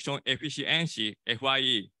injection efficiency,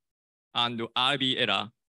 FIE, and RB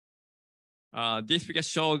error. This figure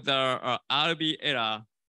shows the RB error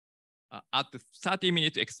at 30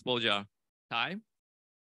 minutes exposure time.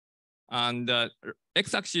 And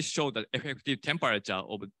x-axis shows the effective temperature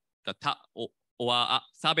of the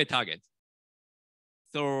survey target.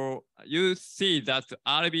 So you see that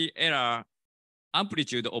RB error,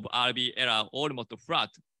 amplitude of RB error almost flat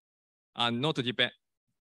and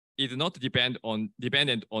is not dependent on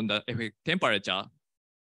the effective temperature.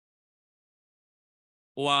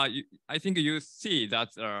 Or I think you see that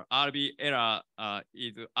RB error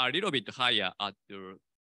is a little bit higher at the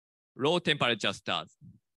low temperature stars.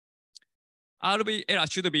 RB error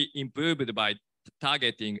should be improved by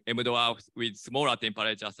targeting M-DOR with smaller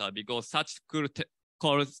temperatures because such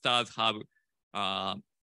cold stars have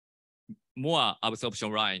more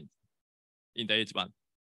absorption lines in the H band.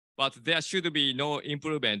 But there should be no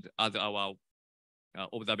improvement as our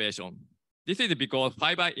observation. This is because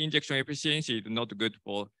fiber injection efficiency is not good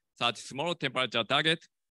for such small temperature target.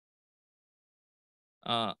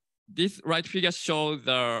 This right figure shows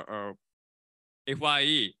the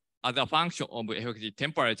FIE as a function of effective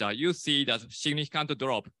temperature. You see that significant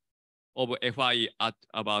drop of FIE at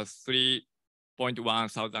about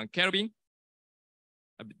 3.1 thousand Kelvin.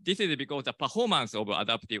 This is because the performance of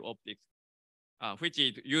adaptive optics, which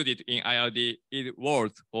is used in IRD, is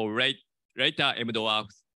worse for later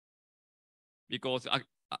M-DORs because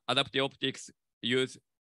adaptive optics use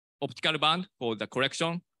optical band for the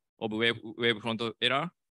correction of wavefront error.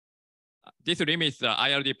 This limits the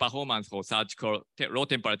IRD performance for such low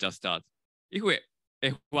temperature stars. If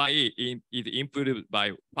FIE is improved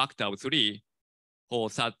by factor of 3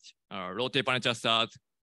 for such low temperature stars,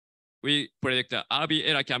 we predict the RB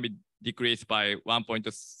error can be decreased by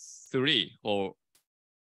 1.3 for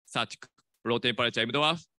such low temperature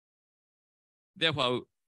M-DORs. Therefore,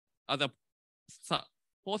 as a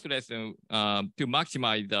fourth lesson, to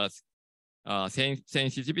maximize the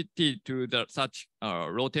sensitivity to such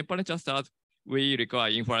low temperature stars, we require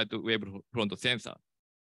infrared wavefront sensor.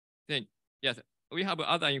 Then, yes, we have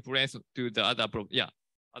other influence to the other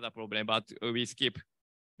problem, but we skip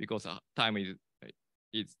because time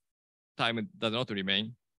does not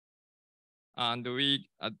remain. And we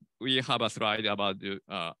have a slide about the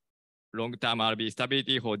long-term RB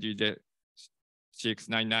stability for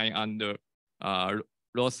GJ699 and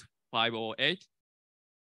loss 508.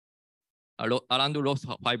 Around loss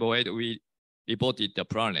 508, we reported the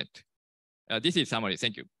planet. This is summary.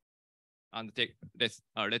 Thank you. And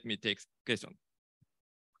let me take question.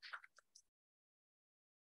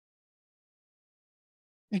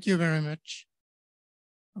 Thank you very much.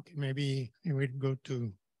 Okay, maybe I will go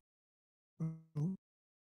to.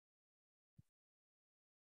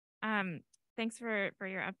 Thanks for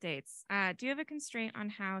your updates. Do you have a constraint on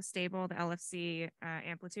how stable the LFC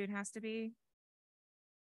amplitude has to be?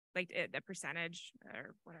 Like the percentage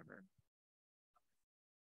or whatever?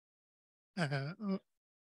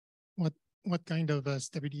 what kind of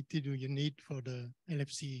stability do you need for the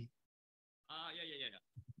LFC? Yeah.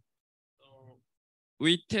 So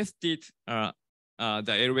we tested the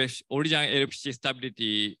original LFC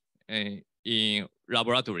stability in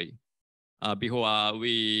laboratory before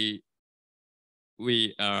we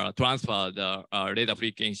transfer the radar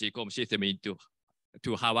frequency com system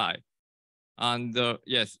to Hawaii. And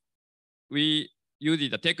yes, we use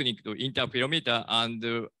the technique to interferometer,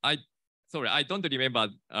 and I don't remember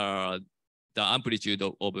the amplitude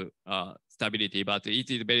of stability, but it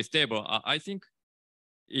is very stable. I think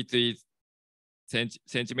it is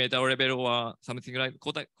centimeter level or something like.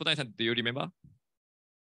 Kotai-san, do you remember?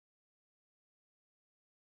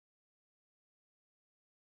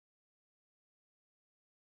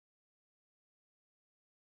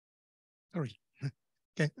 Sorry.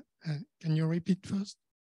 Can you repeat first?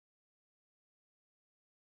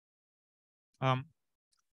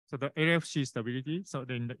 So the LFC stability, so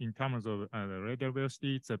in terms of the radial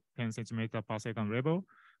velocity, it's a 10 centimeter per second level.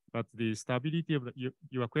 But the stability of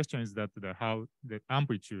your question is that how the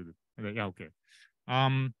amplitude. Yeah, okay.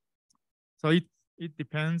 So it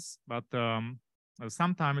depends, but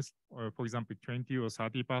sometimes, for example, 20 or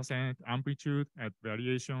 30% amplitude at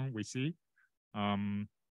variation we see.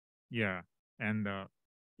 Yeah, and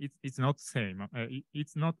it's not same.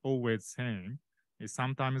 It's not always same. It's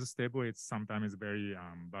sometimes stable. It's sometimes very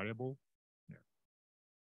variable. Yeah.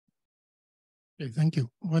 Okay, thank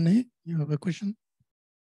you. René, you have a question?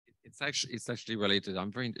 It's actually related.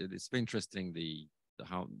 It's very interesting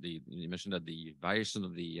you mentioned that the variation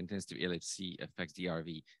of the intensity of LHC affects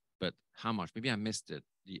EPRV, but how much? Maybe I missed it.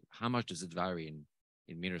 How much does it vary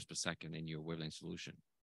in meters per second in your wavelength solution?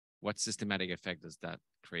 What systematic effect does that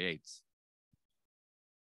create?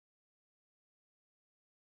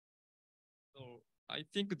 So I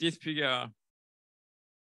think this figure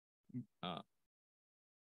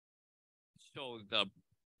shows the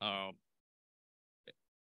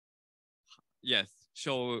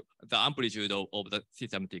show the amplitude of the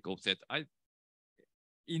systematic offset.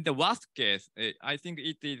 In the worst case, I think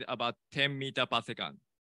it is about 10 meters per second.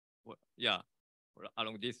 Yeah,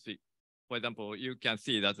 along this figure. For example, you can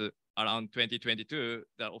see that around 2022,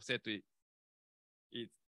 the offset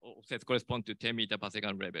correspond to 10 meters per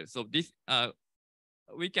second level. So this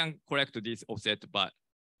we can correct this offset, but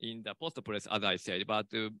in the post-press, as I said, but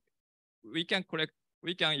we can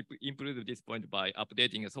improve this point by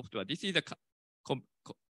updating the software. This is a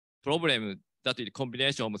problem that is a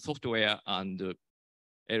combination of software and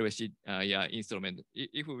LHC instrument.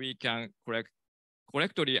 If we can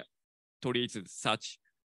correctly treat such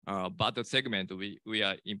bad segment, we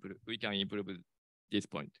can improve this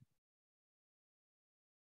point.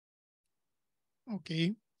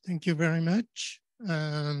 Okay, thank you very much.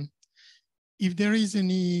 If there is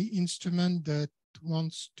any instrument that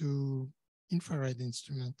wants to, infrared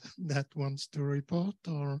instrument that wants to report,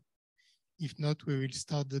 or if not, we will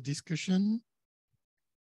start the discussion.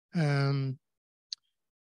 Claire,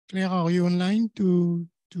 are you online to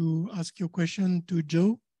ask your question to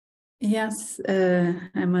Joe? Yes,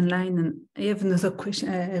 I'm online, and I have another question.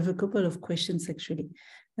 I have a couple of questions actually.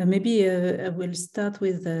 Maybe I will start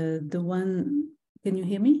with the one. Can you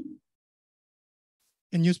hear me?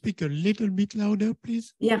 Can you speak a little bit louder,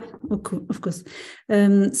 please? Yeah, of course.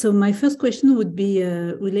 So my first question would be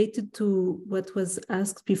related to what was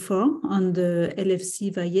asked before on the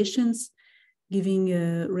LFC variations, giving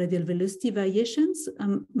radial velocity variations.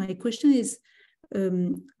 My question is,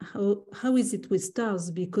 how is it with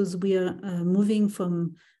stars? Because we are moving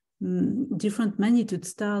from different magnitude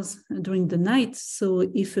stars during the night. So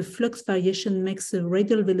if a flux variation makes a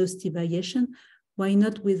radial velocity variation, why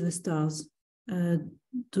not with the stars?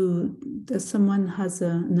 Does someone has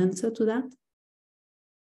an answer to that?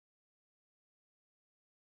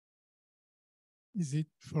 Is it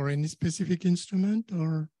for any specific instrument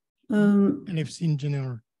or LFC in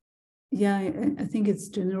general? Yeah, I think it's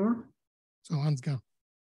general. So Ansgar.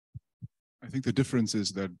 I think the difference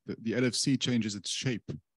is that the LFC changes its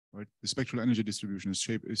shape, right? The spectral energy distribution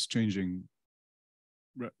shape is changing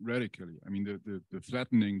radically. I mean, the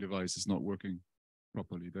flattening device is not working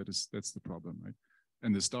properly. That's the problem, right?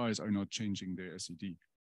 And the stars are not changing their SED.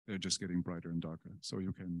 They're just getting brighter and darker. So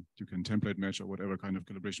you can template match or whatever kind of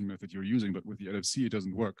calibration method you're using, but with the LFC, it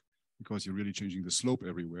doesn't work because you're really changing the slope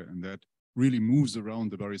everywhere, and that really moves around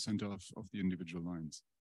the very center of the individual lines.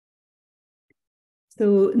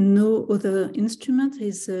 So no other instrument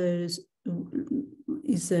is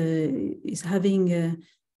having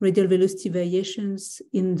radial velocity variations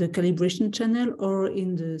in the calibration channel or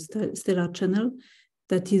in the stellar channel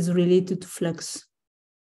that is related to flux.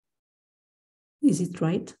 Is it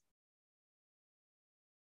right?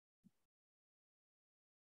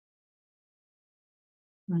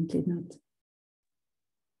 Currently not.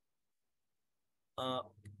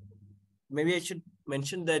 Maybe I should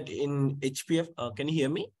mention that in HPF, can you hear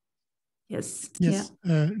me? Yes. Yes,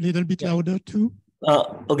 a little bit louder too.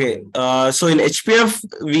 Okay, so in HPF,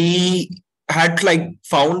 we had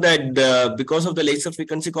found that because of the laser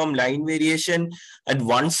frequency comb line variation at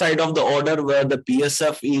one side of the order where the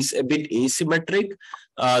PSF is a bit asymmetric,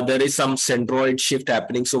 there is some centroid shift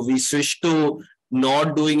happening. So we switched to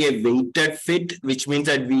not doing a weighted fit, which means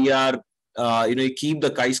that we are you keep the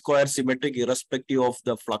chi-square symmetric irrespective of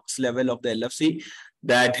the flux level of the LFC.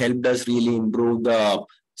 That helped us really improve the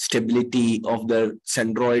stability of the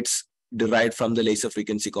centroids derived from the laser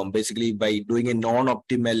frequency comb, basically by doing a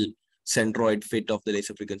non-optimal centroid fit of the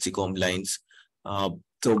laser frequency comb lines.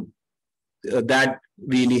 That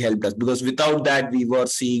really helped us, because without that, we were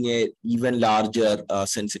seeing a even larger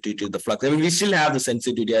sensitivity to the flux. I mean, we still have the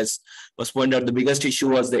sensitivity, as was pointed out. The biggest issue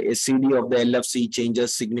was the SCD of the LFC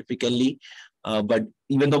changes significantly. But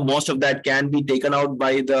even though most of that can be taken out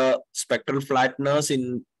by the spectral flatteners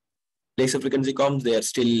in laser frequency combs, they are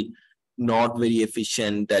still not very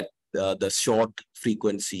efficient at the short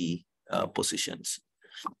frequency positions.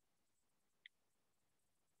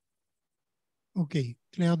 Okay,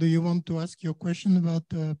 Claire, do you want to ask your question about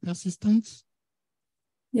persistence?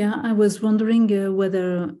 Yeah, I was wondering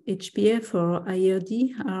whether HPF or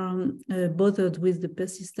IRD are bothered with the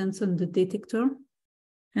persistence on the detector,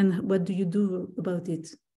 and what do you do about it?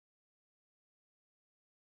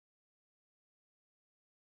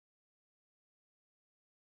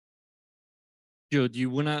 Joe, do you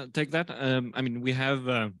want to take that? I mean, we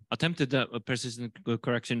have attempted a persistent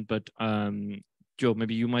correction, but Joe,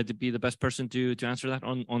 maybe you might be the best person to answer that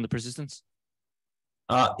on the persistence.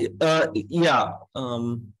 Yeah.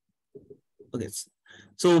 Okay.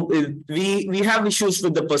 So we have issues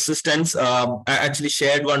with the persistence. I actually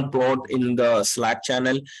shared one plot in the Slack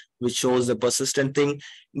channel which shows the persistent thing.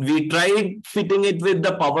 We tried fitting it with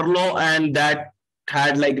the power law, and that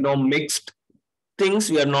had mixed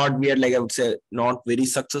things. We are I would say not very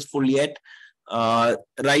successful yet.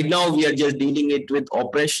 Right now we are just dealing it with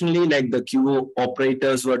operationally, the Q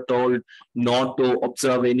operators were told not to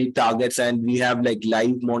observe any targets, and we have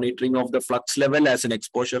live monitoring of the flux level as an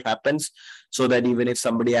exposure happens, so that even if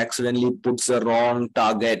somebody accidentally puts the wrong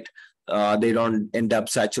target, they don't end up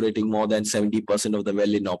saturating more than 70% of the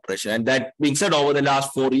well in operation. And that being said, over the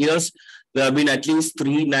last 4 years, there have been at least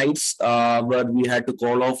 3 nights where we had to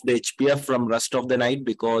call off the HPF from rest of the night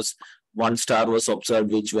because one star was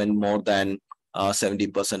observed which went more than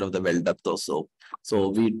 70% of the well depth or so. So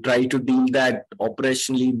we try to deal that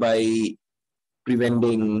operationally by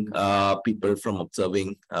preventing people from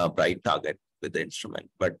observing a bright target with the instrument.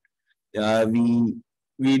 But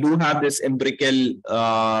we do have this empirical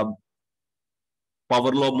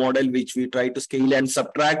power law model which we try to scale and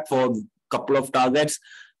subtract for a couple of targets.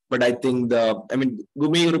 But I think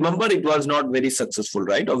Gumi, you remember it was not very successful,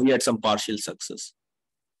 right? Or we had some partial success.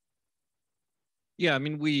 Yeah, I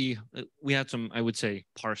mean, we had some, I would say,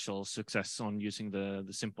 partial success on using the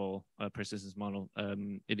simple persistence model.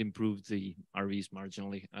 It improved the RVs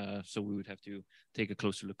marginally, so we would have to take a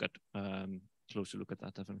closer look at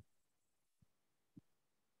that, definitely.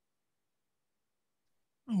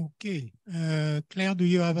 Okay, Claire, do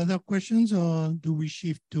you have other questions, or do we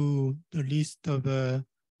shift to the list of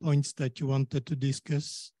points that you wanted to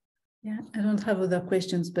discuss? Yeah, I don't have other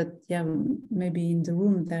questions, but yeah, maybe in the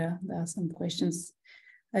room there are some questions.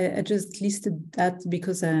 I just listed that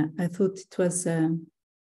because I thought it was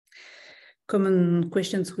common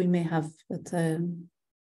questions we may have, but yeah.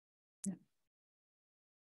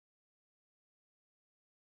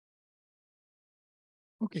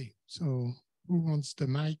 Okay, so who wants the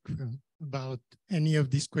mic about any of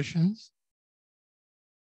these questions?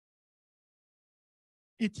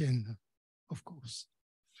 Etienne, of course.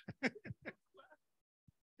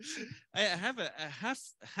 I have a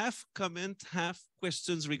half comment, half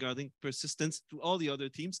questions regarding persistence to all the other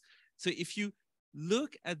teams. So if you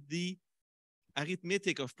look at the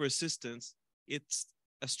arithmetic of persistence, it's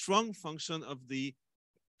a strong function of the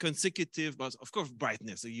consecutive, but of course,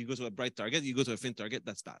 brightness. So you go to a bright target, you go to a faint target,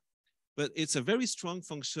 that's bad. But it's a very strong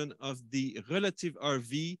function of the relative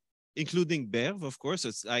RV, including BERV, of course.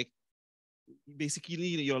 It's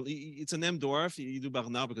basically it's an M dwarf. You do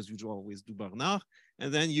Barnard because you always do Barnard,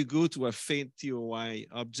 and then you go to a faint TOI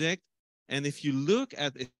object. And if you look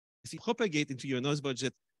at if you propagate into your noise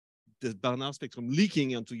budget the Barnard spectrum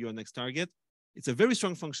leaking onto your next target, it's a very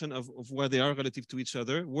strong function of where they are relative to each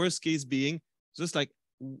other. Worst case being just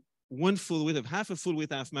one full width of half a full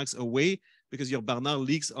width half max away, because your Barnard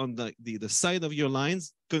leaks on the side of your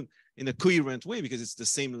lines. in a coherent way because it's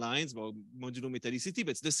the same lines, well, modulo metallicity, but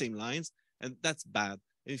it's the same lines, and that's bad.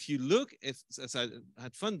 If you look, as I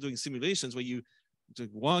had fun doing simulations where you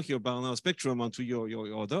walk your Barnard spectrum onto your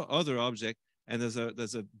other object, and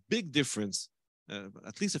there's a big difference,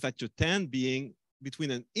 at least a factor 10 being between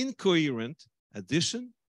an incoherent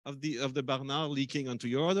addition of the Barnard leaking onto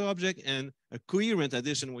your other object and a coherent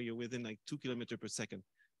addition where you're within like 2 kilometers per second.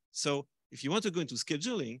 So if you want to go into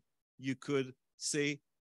scheduling, you could say,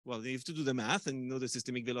 well, you have to do the math and know the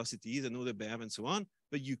systemic velocities and know the BEV and so on,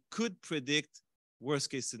 but you could predict worst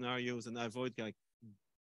case scenarios and avoid like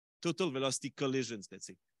total velocity collisions, let's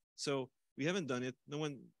say. So we haven't done it. No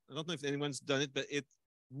one, I don't know if anyone's done it, but it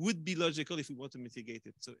would be logical if we want to mitigate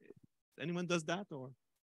it. So anyone does that, or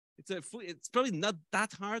it's probably not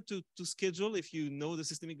that hard to schedule if you know the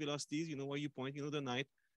systemic velocities, you know where you point, you know the night,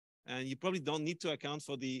 and you probably don't need to account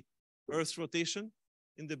for the Earth's rotation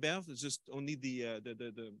in the BEV. It's just only the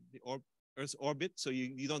Earth's orbit. So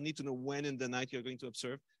you don't need to know when in the night you're going to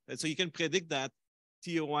observe. And so you can predict that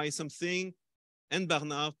TOI something and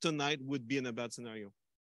Barnard tonight would be in a bad scenario.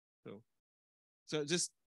 So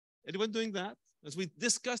just anyone doing that? As we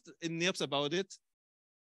discussed in NIRPS about it,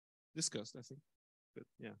 discussed, I think. But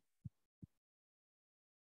yeah.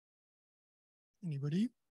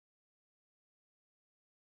 Anybody?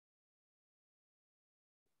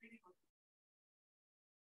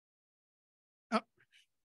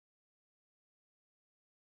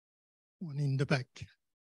 One in the back.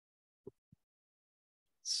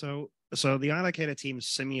 So the allocator team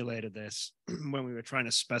simulated this when we were trying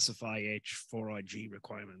to specify H4IG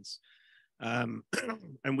requirements. And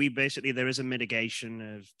we basically, there is a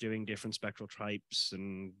mitigation of doing different spectral types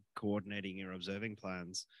and coordinating your observing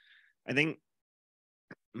plans. I think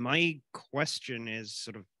my question is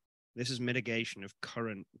sort of, this is mitigation of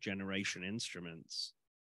current generation instruments.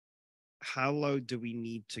 How low do we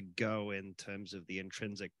need to go in terms of the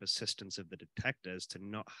intrinsic persistence of the detectors to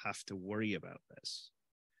not have to worry about this?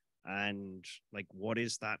 And like, what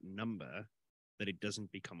is that number that it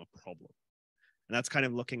doesn't become a problem? And that's kind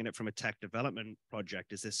of looking at it from a tech development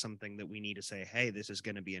project. Is this something that we need to say, hey, this is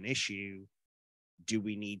going to be an issue? Do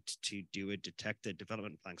we need to do a detector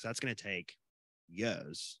development plan? Because that's going to take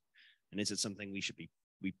years. And is it something we should be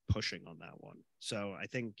pushing on that one? So I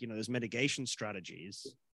think, you know, there's mitigation strategies,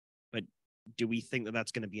 but do we think that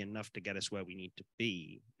that's going to be enough to get us where we need to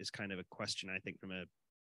be is kind of a question, I think, from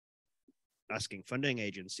asking funding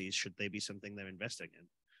agencies, should they be something they're investing in?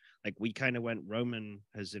 Like we kind of went, Roman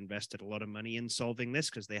has invested a lot of money in solving this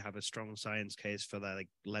because they have a strong science case for that, like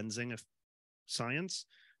lensing of science.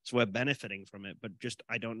 So we're benefiting from it, but just,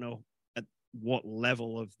 I don't know at what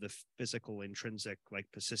level of the physical intrinsic like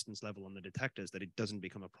persistence level on the detectors that it doesn't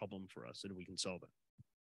become a problem for us and we can solve it.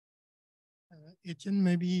 Etienne,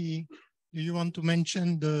 maybe do you want to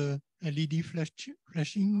mention the LED flashing?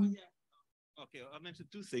 Oh, yeah. Okay, I'll mention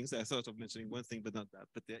two things. I thought of mentioning one thing, but not that.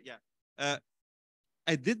 But yeah,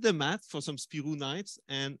 I did the math for some Spirou nights,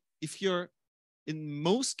 and if you're in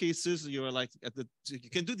most cases, you're like you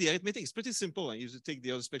can do the arithmetic. It's pretty simple. And you just take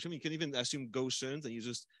the other spectrum. You can even assume Gaussians, and you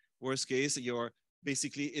just worst case,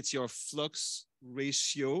 it's your flux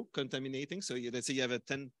ratio contaminating. So let's say you have a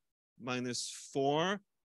 10⁻⁴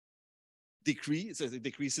 decrease. So it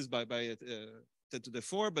decreases by 10 to the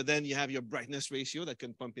 4, but then you have your brightness ratio that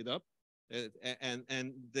can pump it up.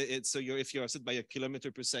 So if you're set by a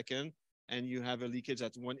kilometer per second and you have a leakage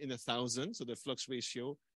at 1 in 1,000, so the flux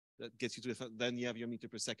ratio that gets you to then you have your meter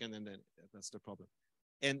per second, and then that's the problem.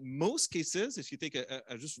 And most cases, if you take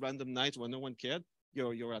a just random night where no one cared,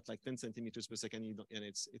 you're at like 10 centimeters per second, and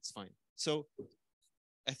it's fine. So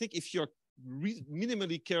I think if you're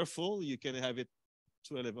minimally careful, you can have it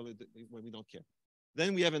to a level where we don't care.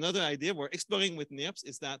 Then we have another idea we're exploring with NIRPS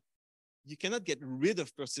is that you cannot get rid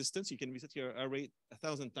of persistence. You can reset your array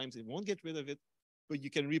 1,000 times, it won't get rid of it, but you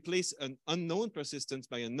can replace an unknown persistence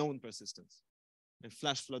by a known persistence and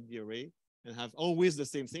flash flood the array and have always the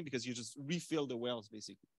same thing because you just refill the wells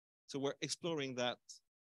basically. So we're exploring that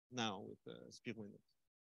now with Spirou.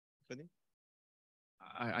 Funny?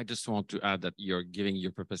 I just want to add that you're giving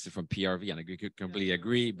your perspective from PRV, and I completely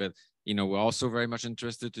agree. But you know, we're also very much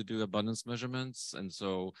interested to do abundance measurements, and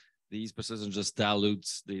so these persistence just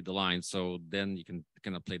dilutes the line. So then you can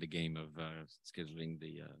kind of play the game of scheduling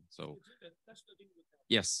the. So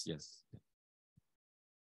yes.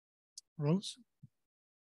 Rose.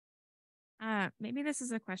 Maybe this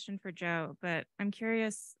is a question for Joe, but I'm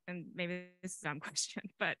curious, and maybe this is a dumb question,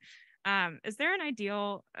 but is there an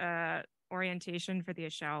ideal orientation for the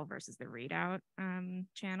Echelle versus the readout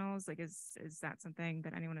channels? Like, is that something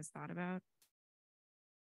that anyone has thought about?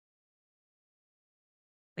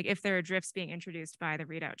 like if there are drifts being introduced by the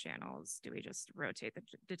readout channels, do we just rotate the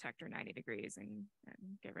detector 90 degrees and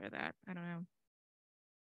get rid of that? I don't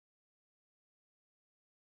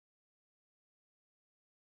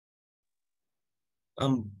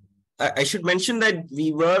know. I should mention that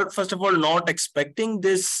we were, first of all, not expecting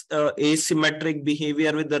this asymmetric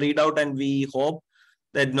behavior with the readout, and we hope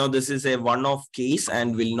that no, this is a one-off case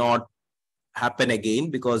and will not happen again,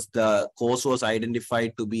 because the cause was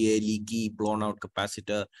identified to be a leaky, blown-out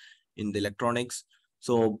capacitor in the electronics.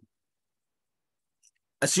 So,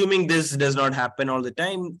 assuming this does not happen all the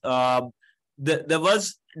time, there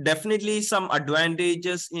was definitely some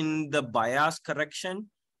advantages in the bias correction,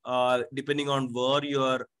 depending on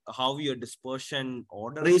where how your dispersion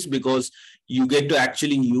order is, because you get to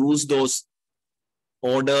actually use those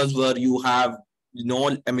orders where you have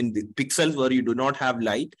the pixels where you do not have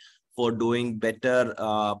light for doing better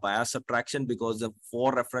bias subtraction, because the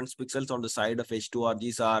 4 reference pixels on the side of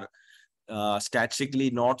H2RGs are statistically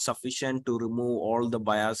not sufficient to remove all the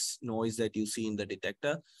bias noise that you see in the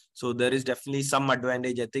detector. So there is definitely some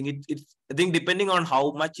advantage. I think I think depending on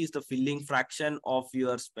how much is the filling fraction of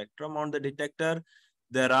your spectrum on the detector,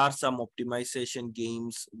 there are some optimization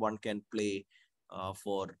games one can play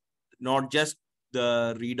for not just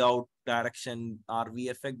the readout direction RV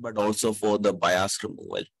effect, but also for the bias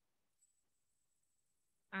removal.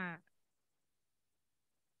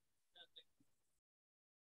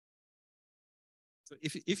 So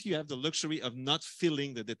if you have the luxury of not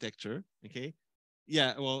filling the detector, okay,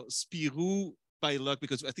 yeah, well, Spirou, by luck,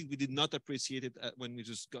 because I think we did not appreciate it when we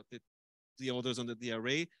just got the orders under the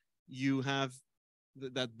array, you have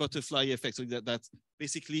that butterfly effect. So that's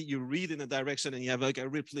basically you read in a direction and you have like a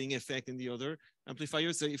rippling effect in the other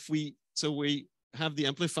amplifiers. So we have the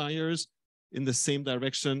amplifiers in the same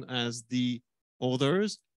direction as the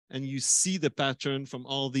orders, and you see the pattern from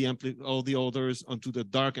all the orders onto the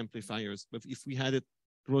dark amplifiers. But if we had it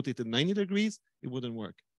rotated 90 degrees, it wouldn't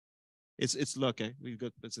work. It's luck, eh?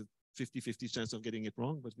 It's a 50-50 chance of getting it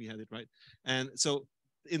wrong, but we had it right. And so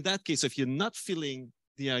in that case, if you're not filling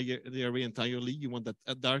the array entirely, you want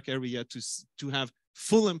that dark area to have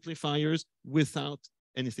full amplifiers without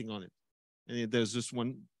anything on it. And there's just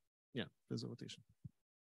one, yeah, there's a rotation.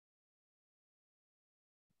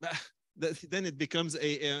 Then it becomes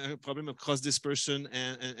a problem of cross dispersion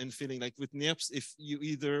and filling. Like with NIRPs, if you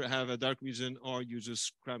either have a dark region or you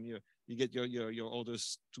just cram you get your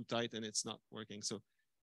orders too tight and it's not working. So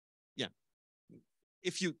yeah,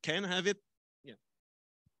 if you can have it, yeah.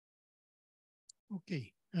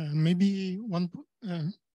 Okay, maybe you want to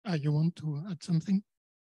add something?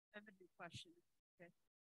 I have a new question. Okay.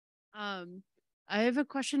 I have a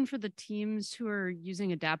question for the teams who are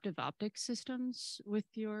using adaptive optics systems with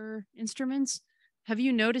your instruments. Have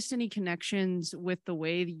you noticed any connections with the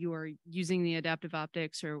way that you are using the adaptive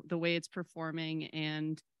optics or the way it's performing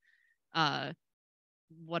and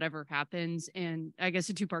whatever happens? And I guess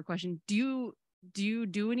a 2-part question. Do you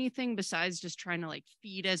do anything besides just trying to like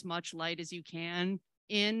feed as much light as you can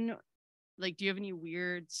in? Like, do you have any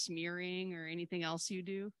weird smearing or anything else you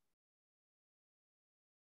do?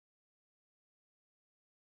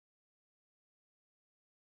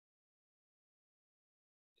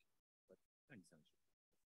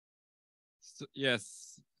 So,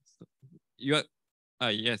 yes. So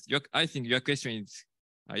I think your question is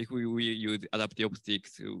if we use adaptive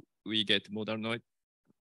optics, we get modal noise.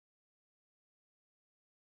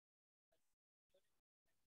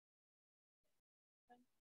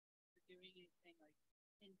 Doing anything like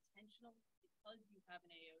intentional because you have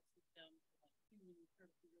an AO system,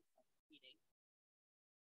 like human feeding.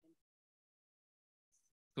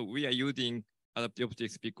 So we are using adaptive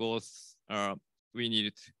optics because we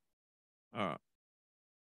need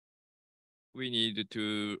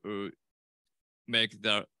to make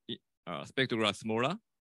the spectrograph smaller.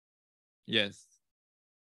 Yes,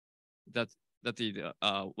 that is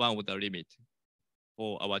one of the limit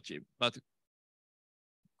for our chip. But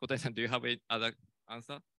Kotai-san, do you have any other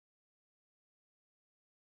answer?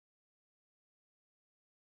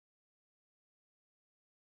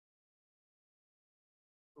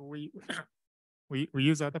 We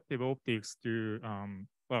use adaptive optics to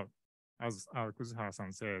well, as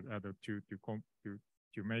Kuzuhara-san said,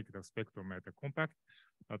 to make the spectrometer compact.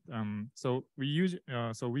 But so we use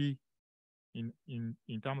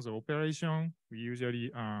in terms of operation, we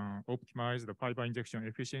usually optimize the fiber injection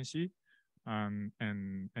efficiency, and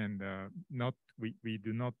we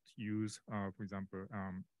do not use, for example,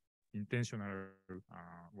 intentional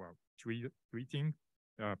treating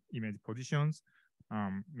image positions.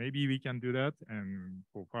 Maybe we can do that and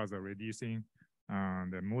for further reducing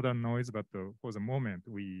the modal noise, but for the moment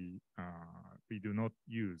we do not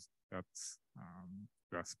use that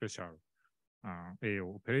the special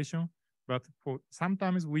AO operation. But for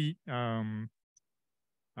sometimes we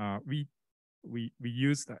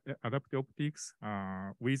use the adaptive optics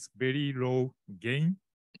with very low gain,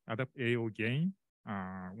 adaptive AO gain,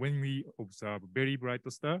 when we observe very bright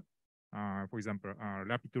star, for example,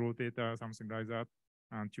 rapid rotator, something like that,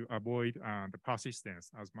 and to avoid the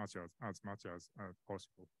persistence as much as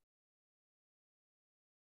possible.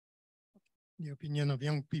 The opinion of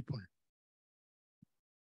young people.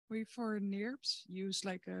 We, for NIRPs, use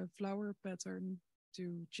like a flower pattern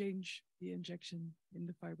to change the injection in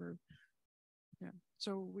the fiber. Yeah,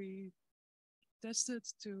 so we tested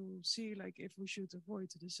to see like if we should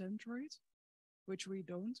avoid the centroid, which we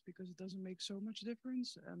don't because it doesn't make so much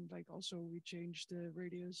difference. And like also we changed the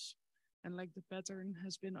radius, and like the pattern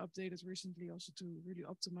has been updated recently also to really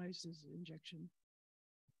optimize this injection.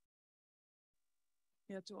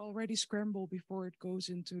 Yeah, to already scramble before it goes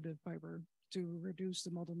into the fiber to reduce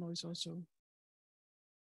the model noise also.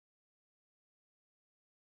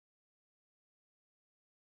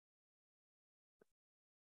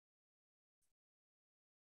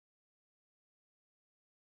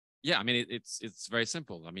 Yeah, I mean it's very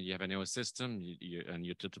simple. I mean you have an AO system, and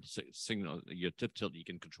your tip signal, your tip tilt, you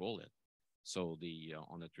can control it. So the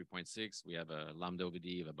on the 3.6 we have a lambda over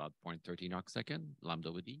d of about 0.13 arcsecond, lambda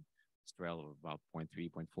over d, Strel of about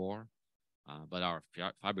 0.3, 0.4. But our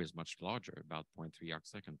fiber is much larger, about 0.3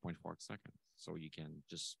 arcsecond, 0.4 arcsecond. So you can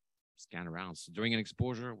just scan around. So during an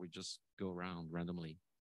exposure, we just go around randomly.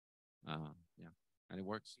 Yeah, and it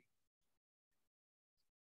works.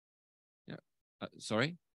 Yeah,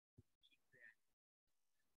 sorry?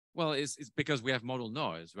 Well, it's because we have modal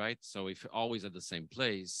noise, right? So if you're always at the same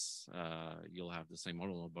place, you'll have the same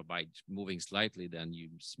modal noise, but by moving slightly, then you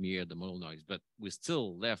smear the modal noise. But we're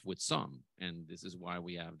still left with some, and this is why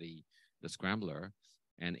we have the scrambler,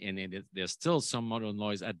 and there's still some modal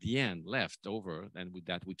noise at the end left over, and with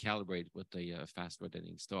that we calibrate with the fast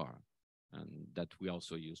rotating star, and that we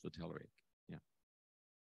also use with Telerik. Yeah.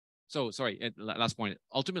 So sorry, last point.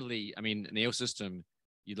 Ultimately, I mean, an AO system,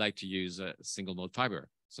 you'd like to use a single mode fiber.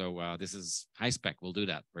 So this is high spec. We'll do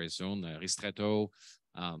that very soon. Ristretto,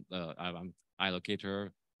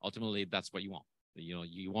 iLocator. Ultimately, that's what you want. You know,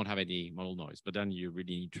 you won't have any modal noise, but then you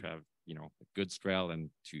really need to have, you know, a good Strel and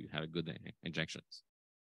to have a good injections.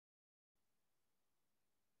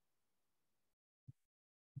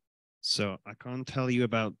 So I can't tell you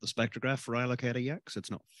about the spectrograph for iLocator yet because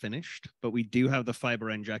it's not finished, but we do have the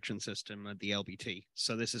fiber injection system at the LBT.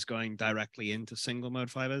 So this is going directly into single mode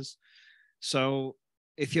fibers. So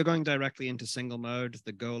if you're going directly into single mode,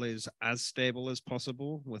 the goal is as stable as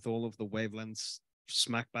possible with all of the wavelengths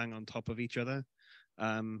smack bang on top of each other.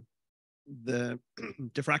 The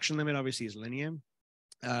diffraction limit obviously is linear,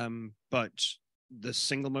 but the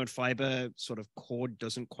single mode fiber sort of cord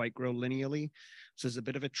doesn't quite grow linearly. So there's a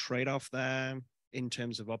bit of a trade-off there in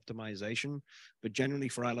terms of optimization. But generally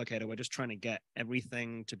for iLocator, we're just trying to get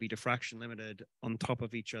everything to be diffraction limited on top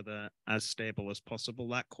of each other as stable as possible.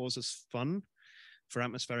 That causes fun for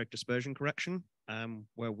atmospheric dispersion correction,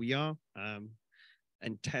 where we are.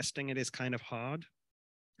 And testing it is kind of hard.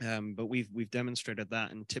 But we've demonstrated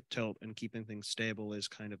that, and tip tilt and keeping things stable is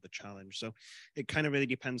kind of the challenge. So it kind of really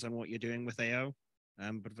depends on what you're doing with AO.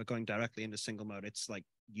 But if we're going directly into single mode, it's like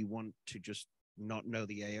you want to just not know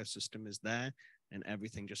the AO system is there and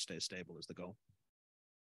everything just stays stable is the goal.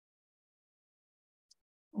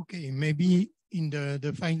 Okay, maybe in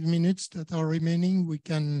the 5 minutes that are remaining, we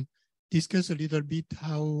can discuss a little bit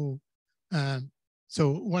how,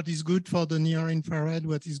 so what is good for the near infrared,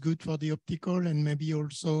 what is good for the optical, and maybe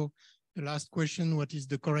also the last question, what is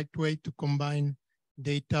the correct way to combine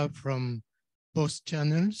data from both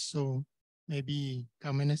channels? So maybe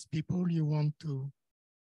Carmenes people, you want to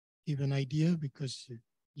give an idea because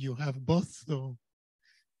you have both. So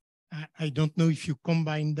I don't know if you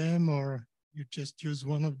combine them or you just use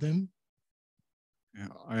one of them. Yeah,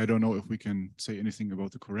 I don't know if we can say anything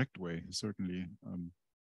about the correct way, certainly.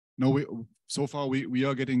 No, so far we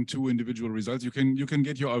are getting 2 individual results. You can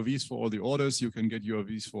get your RVs for all the orders. You can get your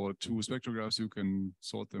RVs for 2 spectrographs. You can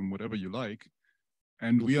sort them whatever you like.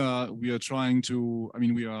 And we are trying to. I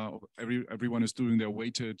mean, everyone is doing their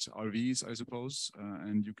weighted RVs, I suppose,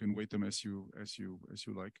 and you can weight them as you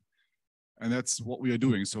like. And that's what we are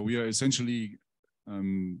doing. So we are essentially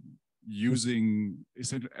using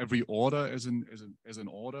every order as an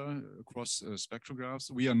order across spectrographs.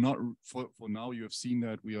 We are not for now. You have seen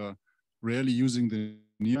that we are rarely using the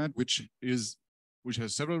NIRAD, which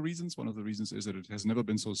has several reasons. One of the reasons is that it has never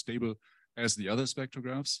been so stable as the other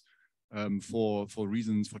spectrographs for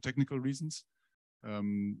technical reasons.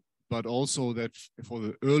 but also that for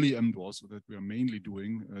the early MDOS that we are mainly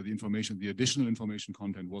doing, the additional information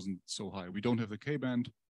content wasn't so high. We don't have the K-band.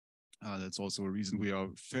 That's also a reason we are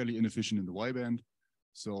fairly inefficient in the Y-band.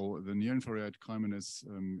 So the near-infrared Reiners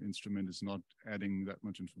instrument is not adding that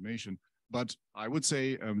much information. But I would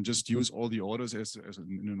say just use all the orders as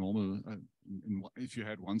in a normal, if you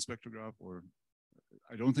had one spectrograph, or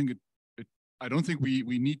I don't think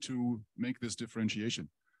we need to make this differentiation.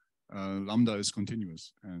 Lambda is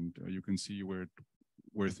continuous, and you can see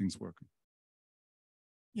where things work.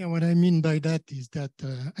 Yeah, what I mean by that is that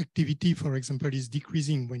activity, for example, is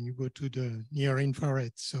decreasing when you go to the near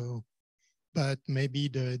infrared. So, but maybe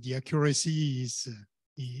the accuracy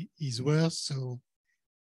is worse. So,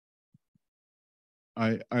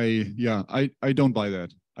 I don't buy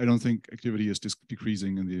that. I don't think activity is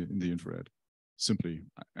decreasing in the infrared. Simply,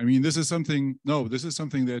 I mean, this is something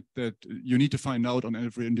that you need to find out on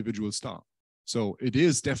every individual star. So it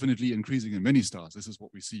is definitely increasing in many stars. This is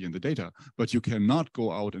what we see in the data, but you cannot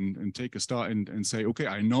go out and take a star and say, okay,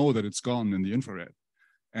 I know that it's gone in the infrared,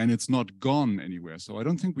 and it's not gone anywhere. So I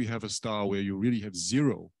don't think we have a star where you really have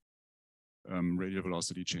zero radial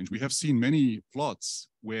velocity change. We have seen many plots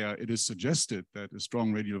where it is suggested that a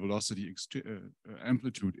strong radial velocity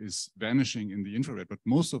amplitude is vanishing in the infrared, but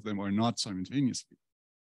most of them are not simultaneously.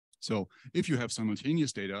 So if you have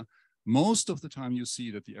simultaneous data, most of the time you see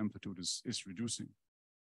that the amplitude is reducing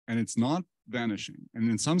and it's not vanishing. And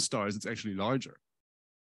in some stars, it's actually larger.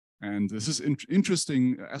 And this is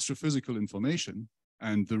interesting astrophysical information.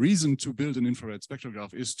 And the reason to build an infrared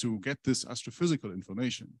spectrograph is to get this astrophysical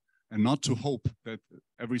information and not to hope that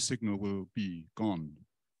every signal will be gone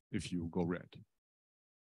if you go red.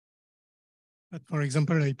 But for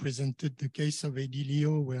example, I presented the case of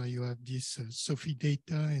AD-LEO where you have this SOFI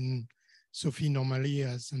data, and SOFI normally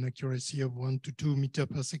has an accuracy of 1 to 2 meters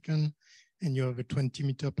per second, and you have a 20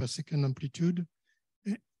 meters per second amplitude.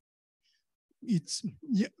 It's,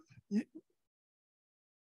 yeah.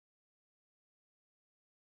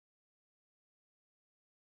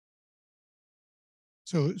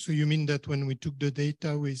 So you mean that when we took the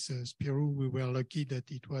data with Spirou, we were lucky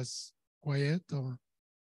that it was quiet, or?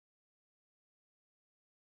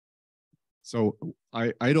 So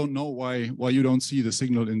I don't know why you don't see the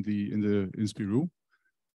signal in Spirou.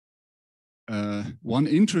 One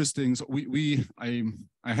interesting, so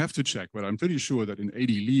I have to check, but I'm pretty sure that in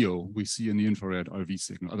AD-LEO we see in the infrared RV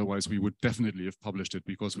signal. Otherwise, we would definitely have published it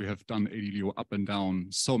because we have done AD-LEO up and down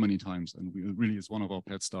so many times, and it really is one of our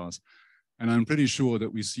pet stars. And I'm pretty sure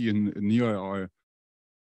that we see in near our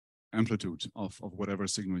amplitude of whatever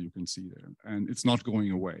signal you can see there, and it's not going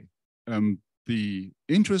away. The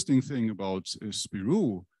interesting thing about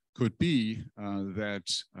Spirou could be that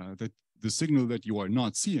the signal that you are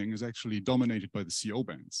not seeing is actually dominated by the CO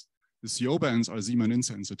bands. The CO bands are Zeeman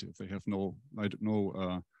insensitive. They have no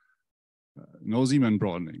Zeeman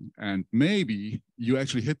broadening, and maybe you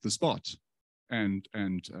actually hit the spot and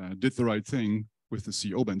did the right thing with the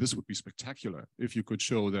CO band. This would be spectacular if you could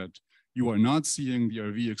show that you are not seeing the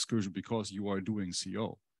RV excursion because you are doing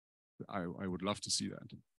CO. I would love to see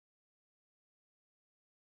that.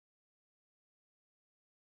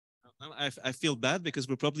 I feel bad because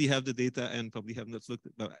we probably have the data and probably have not looked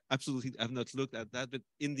at, no, absolutely have not looked at that. But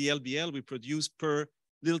in the LBL, we produce per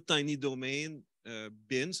little tiny domain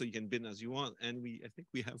bin, so you can bin as you want. And I think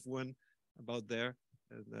we have one about there.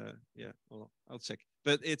 And yeah, well, I'll check.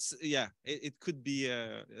 But it's, yeah, it could be,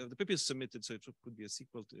 the paper is submitted, so it could be a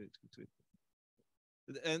sequel to it.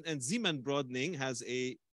 And Zeeman broadening has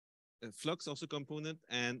a flux also component,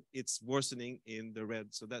 and it's worsening in the red.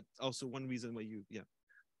 So that's also one reason why you, yeah.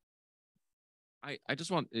 I just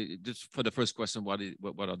want, just for the first question, what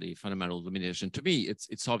are the fundamental illumination? To me,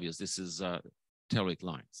 it's obvious. This is telluric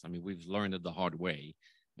lines. I mean, we've learned it the hard way.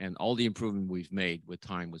 And all the improvement we've made with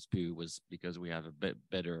time with SPU was because we have a bit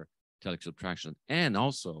better telluric subtraction. And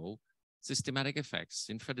also systematic effects.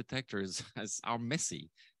 Infrared detectors are messy.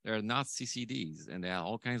 They're not CCDs, and they have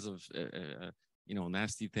all kinds of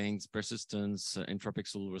nasty things, persistence,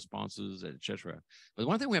 intrapixel responses, etc. But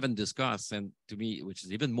one thing we haven't discussed, and to me, which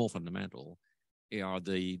is even more fundamental, are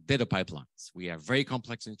the data pipelines. We have very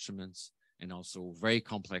complex instruments and also very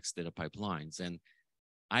complex data pipelines. And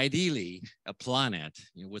ideally, a planet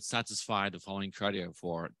would satisfy the following criteria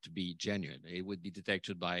for it to be genuine. It would be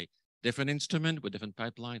detected by different instrument with different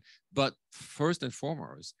pipeline, but first and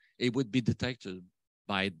foremost, it would be detected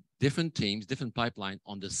by different teams, different pipeline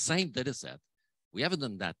on the same data set. We haven't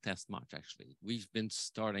done that test much, actually. We've been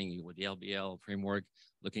starting with the LBL framework,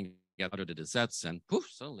 looking at other data sets, and poof,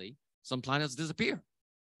 suddenly some planets disappear.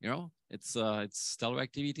 It's stellar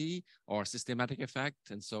activity or systematic effect.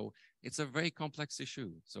 And so It's a very complex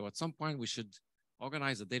issue. So at some point we should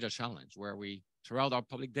organize a data challenge where we throw out our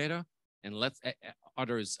public data and let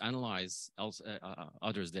others analyze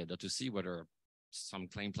others' data to see whether some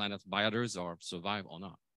claimed planets by others or survive or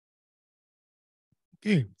not.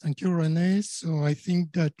 Okay, thank you, René. So I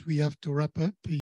think that we have to wrap up.